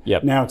only.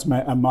 Yep. Now it's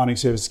a mining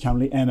services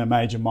company and a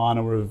major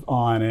miner of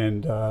iron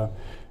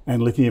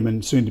and lithium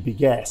and soon to be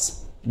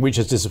gas. Which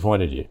has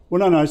disappointed you?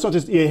 Well, no, it's not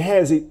just. Yeah, it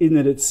has in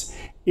that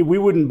we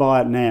wouldn't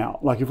buy it now.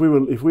 Like if we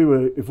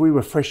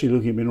were freshly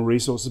looking at Mineral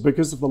Resources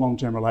because of the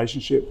long-term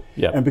relationship,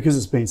 yep. and because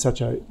it's been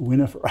such a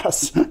winner for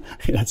us.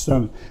 It's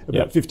done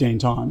about 15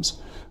 times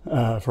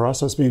for us.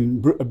 So it's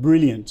been a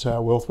brilliant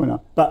wealth winner,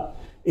 but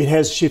it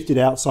has shifted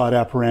outside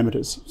our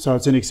parameters. So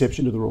it's an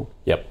exception to the rule.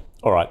 Yep.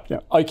 All right.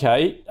 Yep.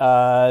 Okay.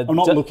 I'm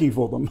not looking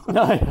for them.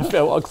 No,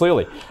 well,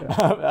 clearly.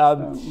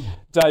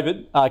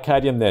 David,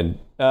 Arcadium then.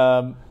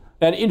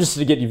 And interested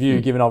to get your view,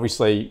 given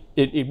obviously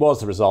it was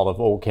the result of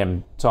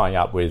Allkem tying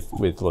up with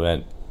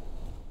Livent.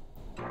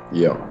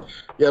 Yeah.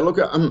 Look,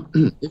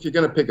 if you're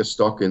going to pick a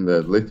stock in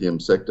the lithium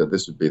sector,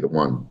 this would be the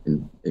one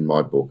in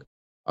my book.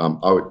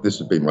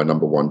 This would be my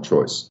number one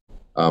choice.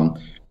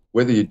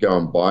 Whether you'd go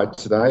and buy it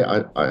today,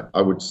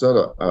 I would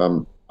sort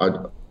of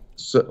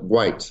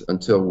wait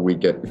until we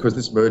get, because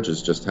this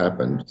merger's just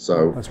happened.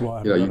 So that's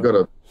why you've got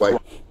to wait.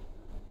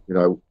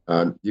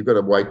 You've got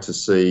to wait to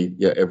see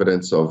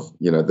evidence of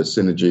the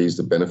synergies,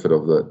 the benefit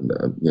of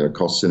the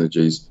cost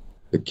synergies,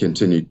 the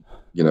continued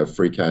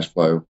free cash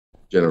flow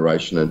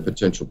generation and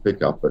potential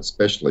pickup,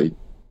 especially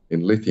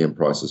in lithium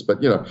prices.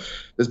 But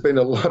there's been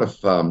a lot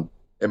of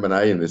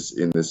M&A in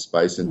this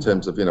space in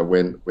terms of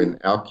when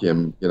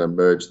Allkem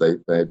merged, they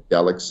had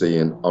Galaxy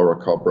and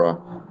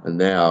Orocobre, and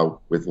now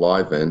with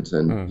Livent,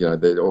 and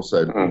they're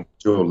also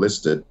dual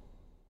listed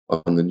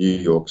on the New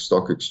York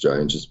Stock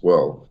Exchange as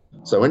well.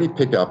 So any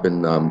pickup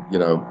in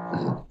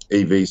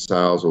EV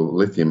sales or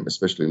lithium,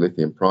 especially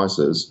lithium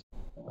prices,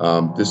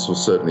 this will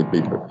certainly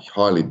be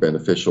highly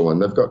beneficial.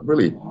 And they've got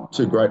really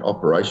two great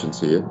operations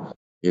here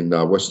in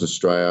Western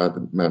Australia,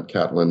 Mount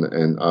Cattlin,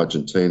 and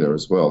Argentina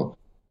as well.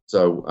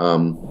 So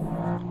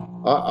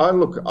I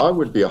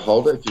would be a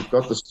holder. If you've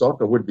got the stock,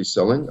 I would be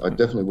selling. I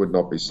definitely would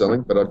not be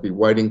selling, but I'd be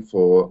waiting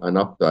for an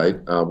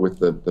update with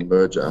the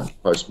merger,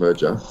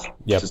 post-merger,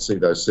 to see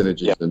those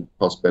synergies and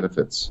cost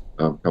benefits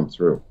come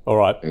through. All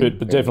right,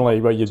 but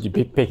definitely you'd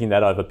be picking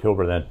that over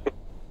Pilbara then,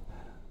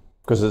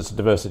 because it's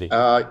diversity.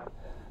 Well,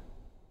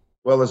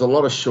 there's a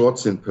lot of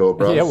shorts in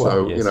Pilbara,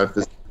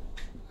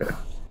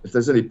 if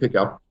there's any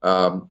pickup,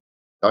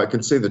 I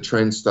can see the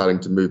trend starting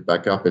to move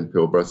back up in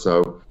Pilbara,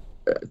 so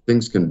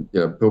things can,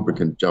 Pilbara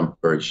can jump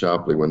very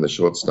sharply when the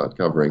shorts start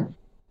covering.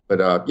 But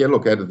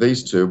look, out of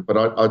these two, but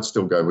I'd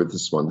still go with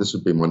this one. This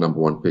would be my number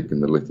one pick in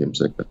the lithium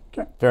sector.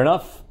 Okay. Fair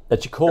enough.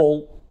 That's your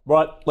call.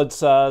 Right, let's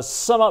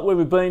sum up where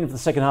we've been for the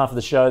second half of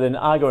the show. Then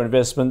Argo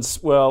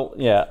Investments, well,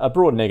 a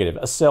broad negative,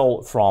 a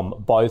sell from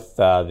both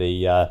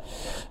the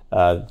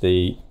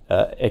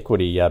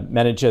equity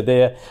manager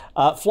there.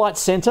 Flight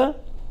Centre.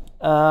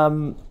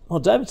 Well,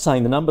 David's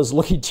saying the numbers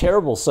looking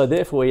terrible, so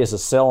therefore he has a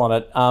sell on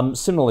it.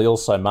 Similarly,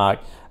 also Mark,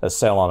 a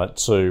sell on it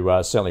too.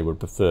 Certainly would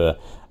prefer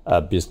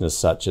business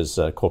such as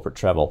corporate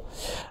travel.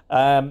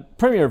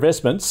 Premier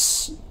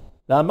Investments,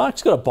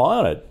 Mark's got a buy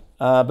on it,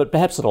 but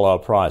perhaps at a lower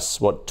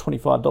price. What,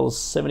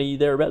 $25.70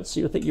 thereabouts,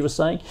 you think you were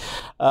saying?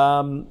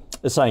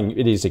 They're saying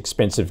it is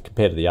expensive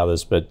compared to the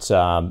others, but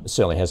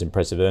certainly has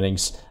impressive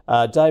earnings.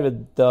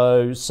 David,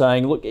 though,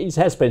 saying, look, he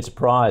has been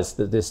surprised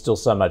that there's still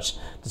so much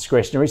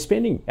discretionary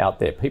spending out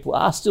there. People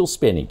are still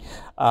spending.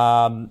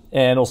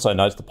 And also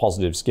notes the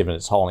positives given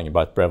its holding in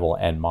both Breville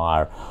and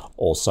Myer.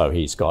 Also,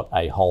 he's got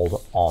a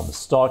hold on the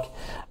stock.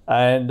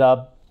 And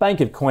Bank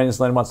of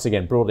Queensland, once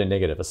again, broadly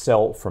negative, a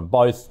sell from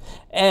both.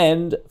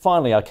 And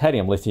finally,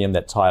 Arcadium Lithium,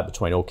 that tie-up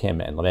between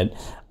Allkem and Livent.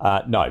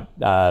 No,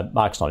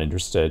 Mark's not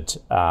interested.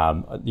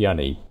 The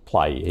only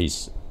play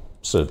he's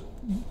sort of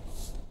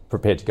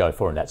prepared to go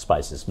for in that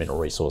space is Mineral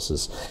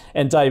Resources.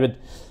 And David,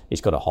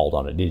 he's got a hold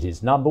on it. It is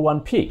his number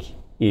one pick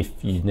if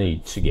you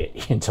need to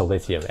get into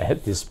lithium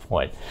at this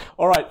point.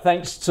 All right,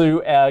 thanks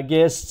to our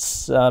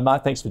guests.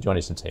 Mark, thanks for joining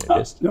us on Team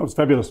Invest. No, it was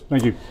fabulous.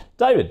 Thank you.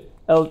 David,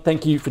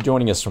 thank you for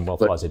joining us from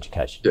Wealthwise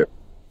Education. Yeah.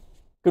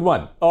 Good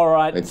one. All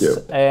right. Thank you.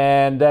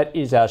 And that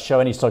is our show.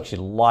 Any stocks you'd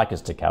like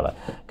us to cover,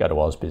 go to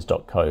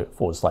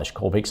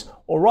ausbiz.co/callpicks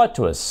or write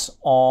to us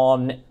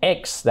on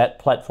X, that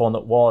platform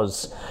that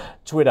was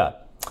Twitter.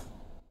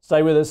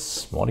 Stay with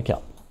us. More to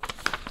come.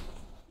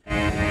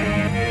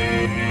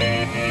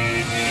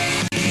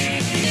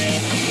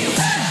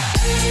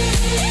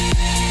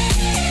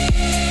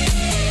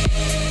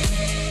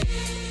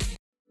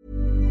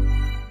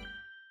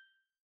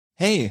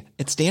 Hey,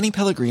 it's Danny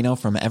Pellegrino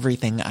from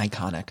Everything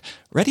Iconic.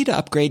 Ready to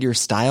upgrade your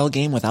style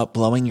game without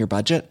blowing your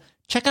budget?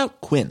 Check out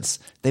Quince.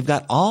 They've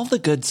got all the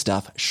good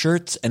stuff,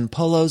 shirts and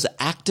polos,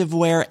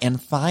 activewear, and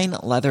fine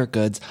leather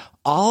goods,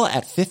 all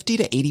at 50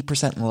 to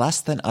 80% less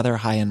than other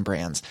high-end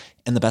brands.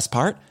 And the best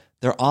part?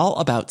 They're all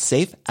about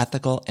safe,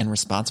 ethical, and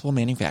responsible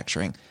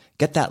manufacturing.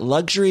 Get that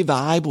luxury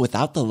vibe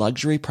without the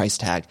luxury price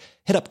tag.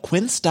 Hit up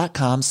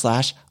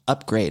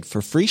quince.com/upgrade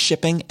for free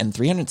shipping and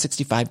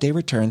 365-day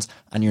returns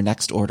on your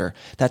next order.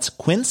 That's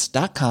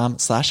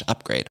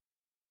quince.com/upgrade.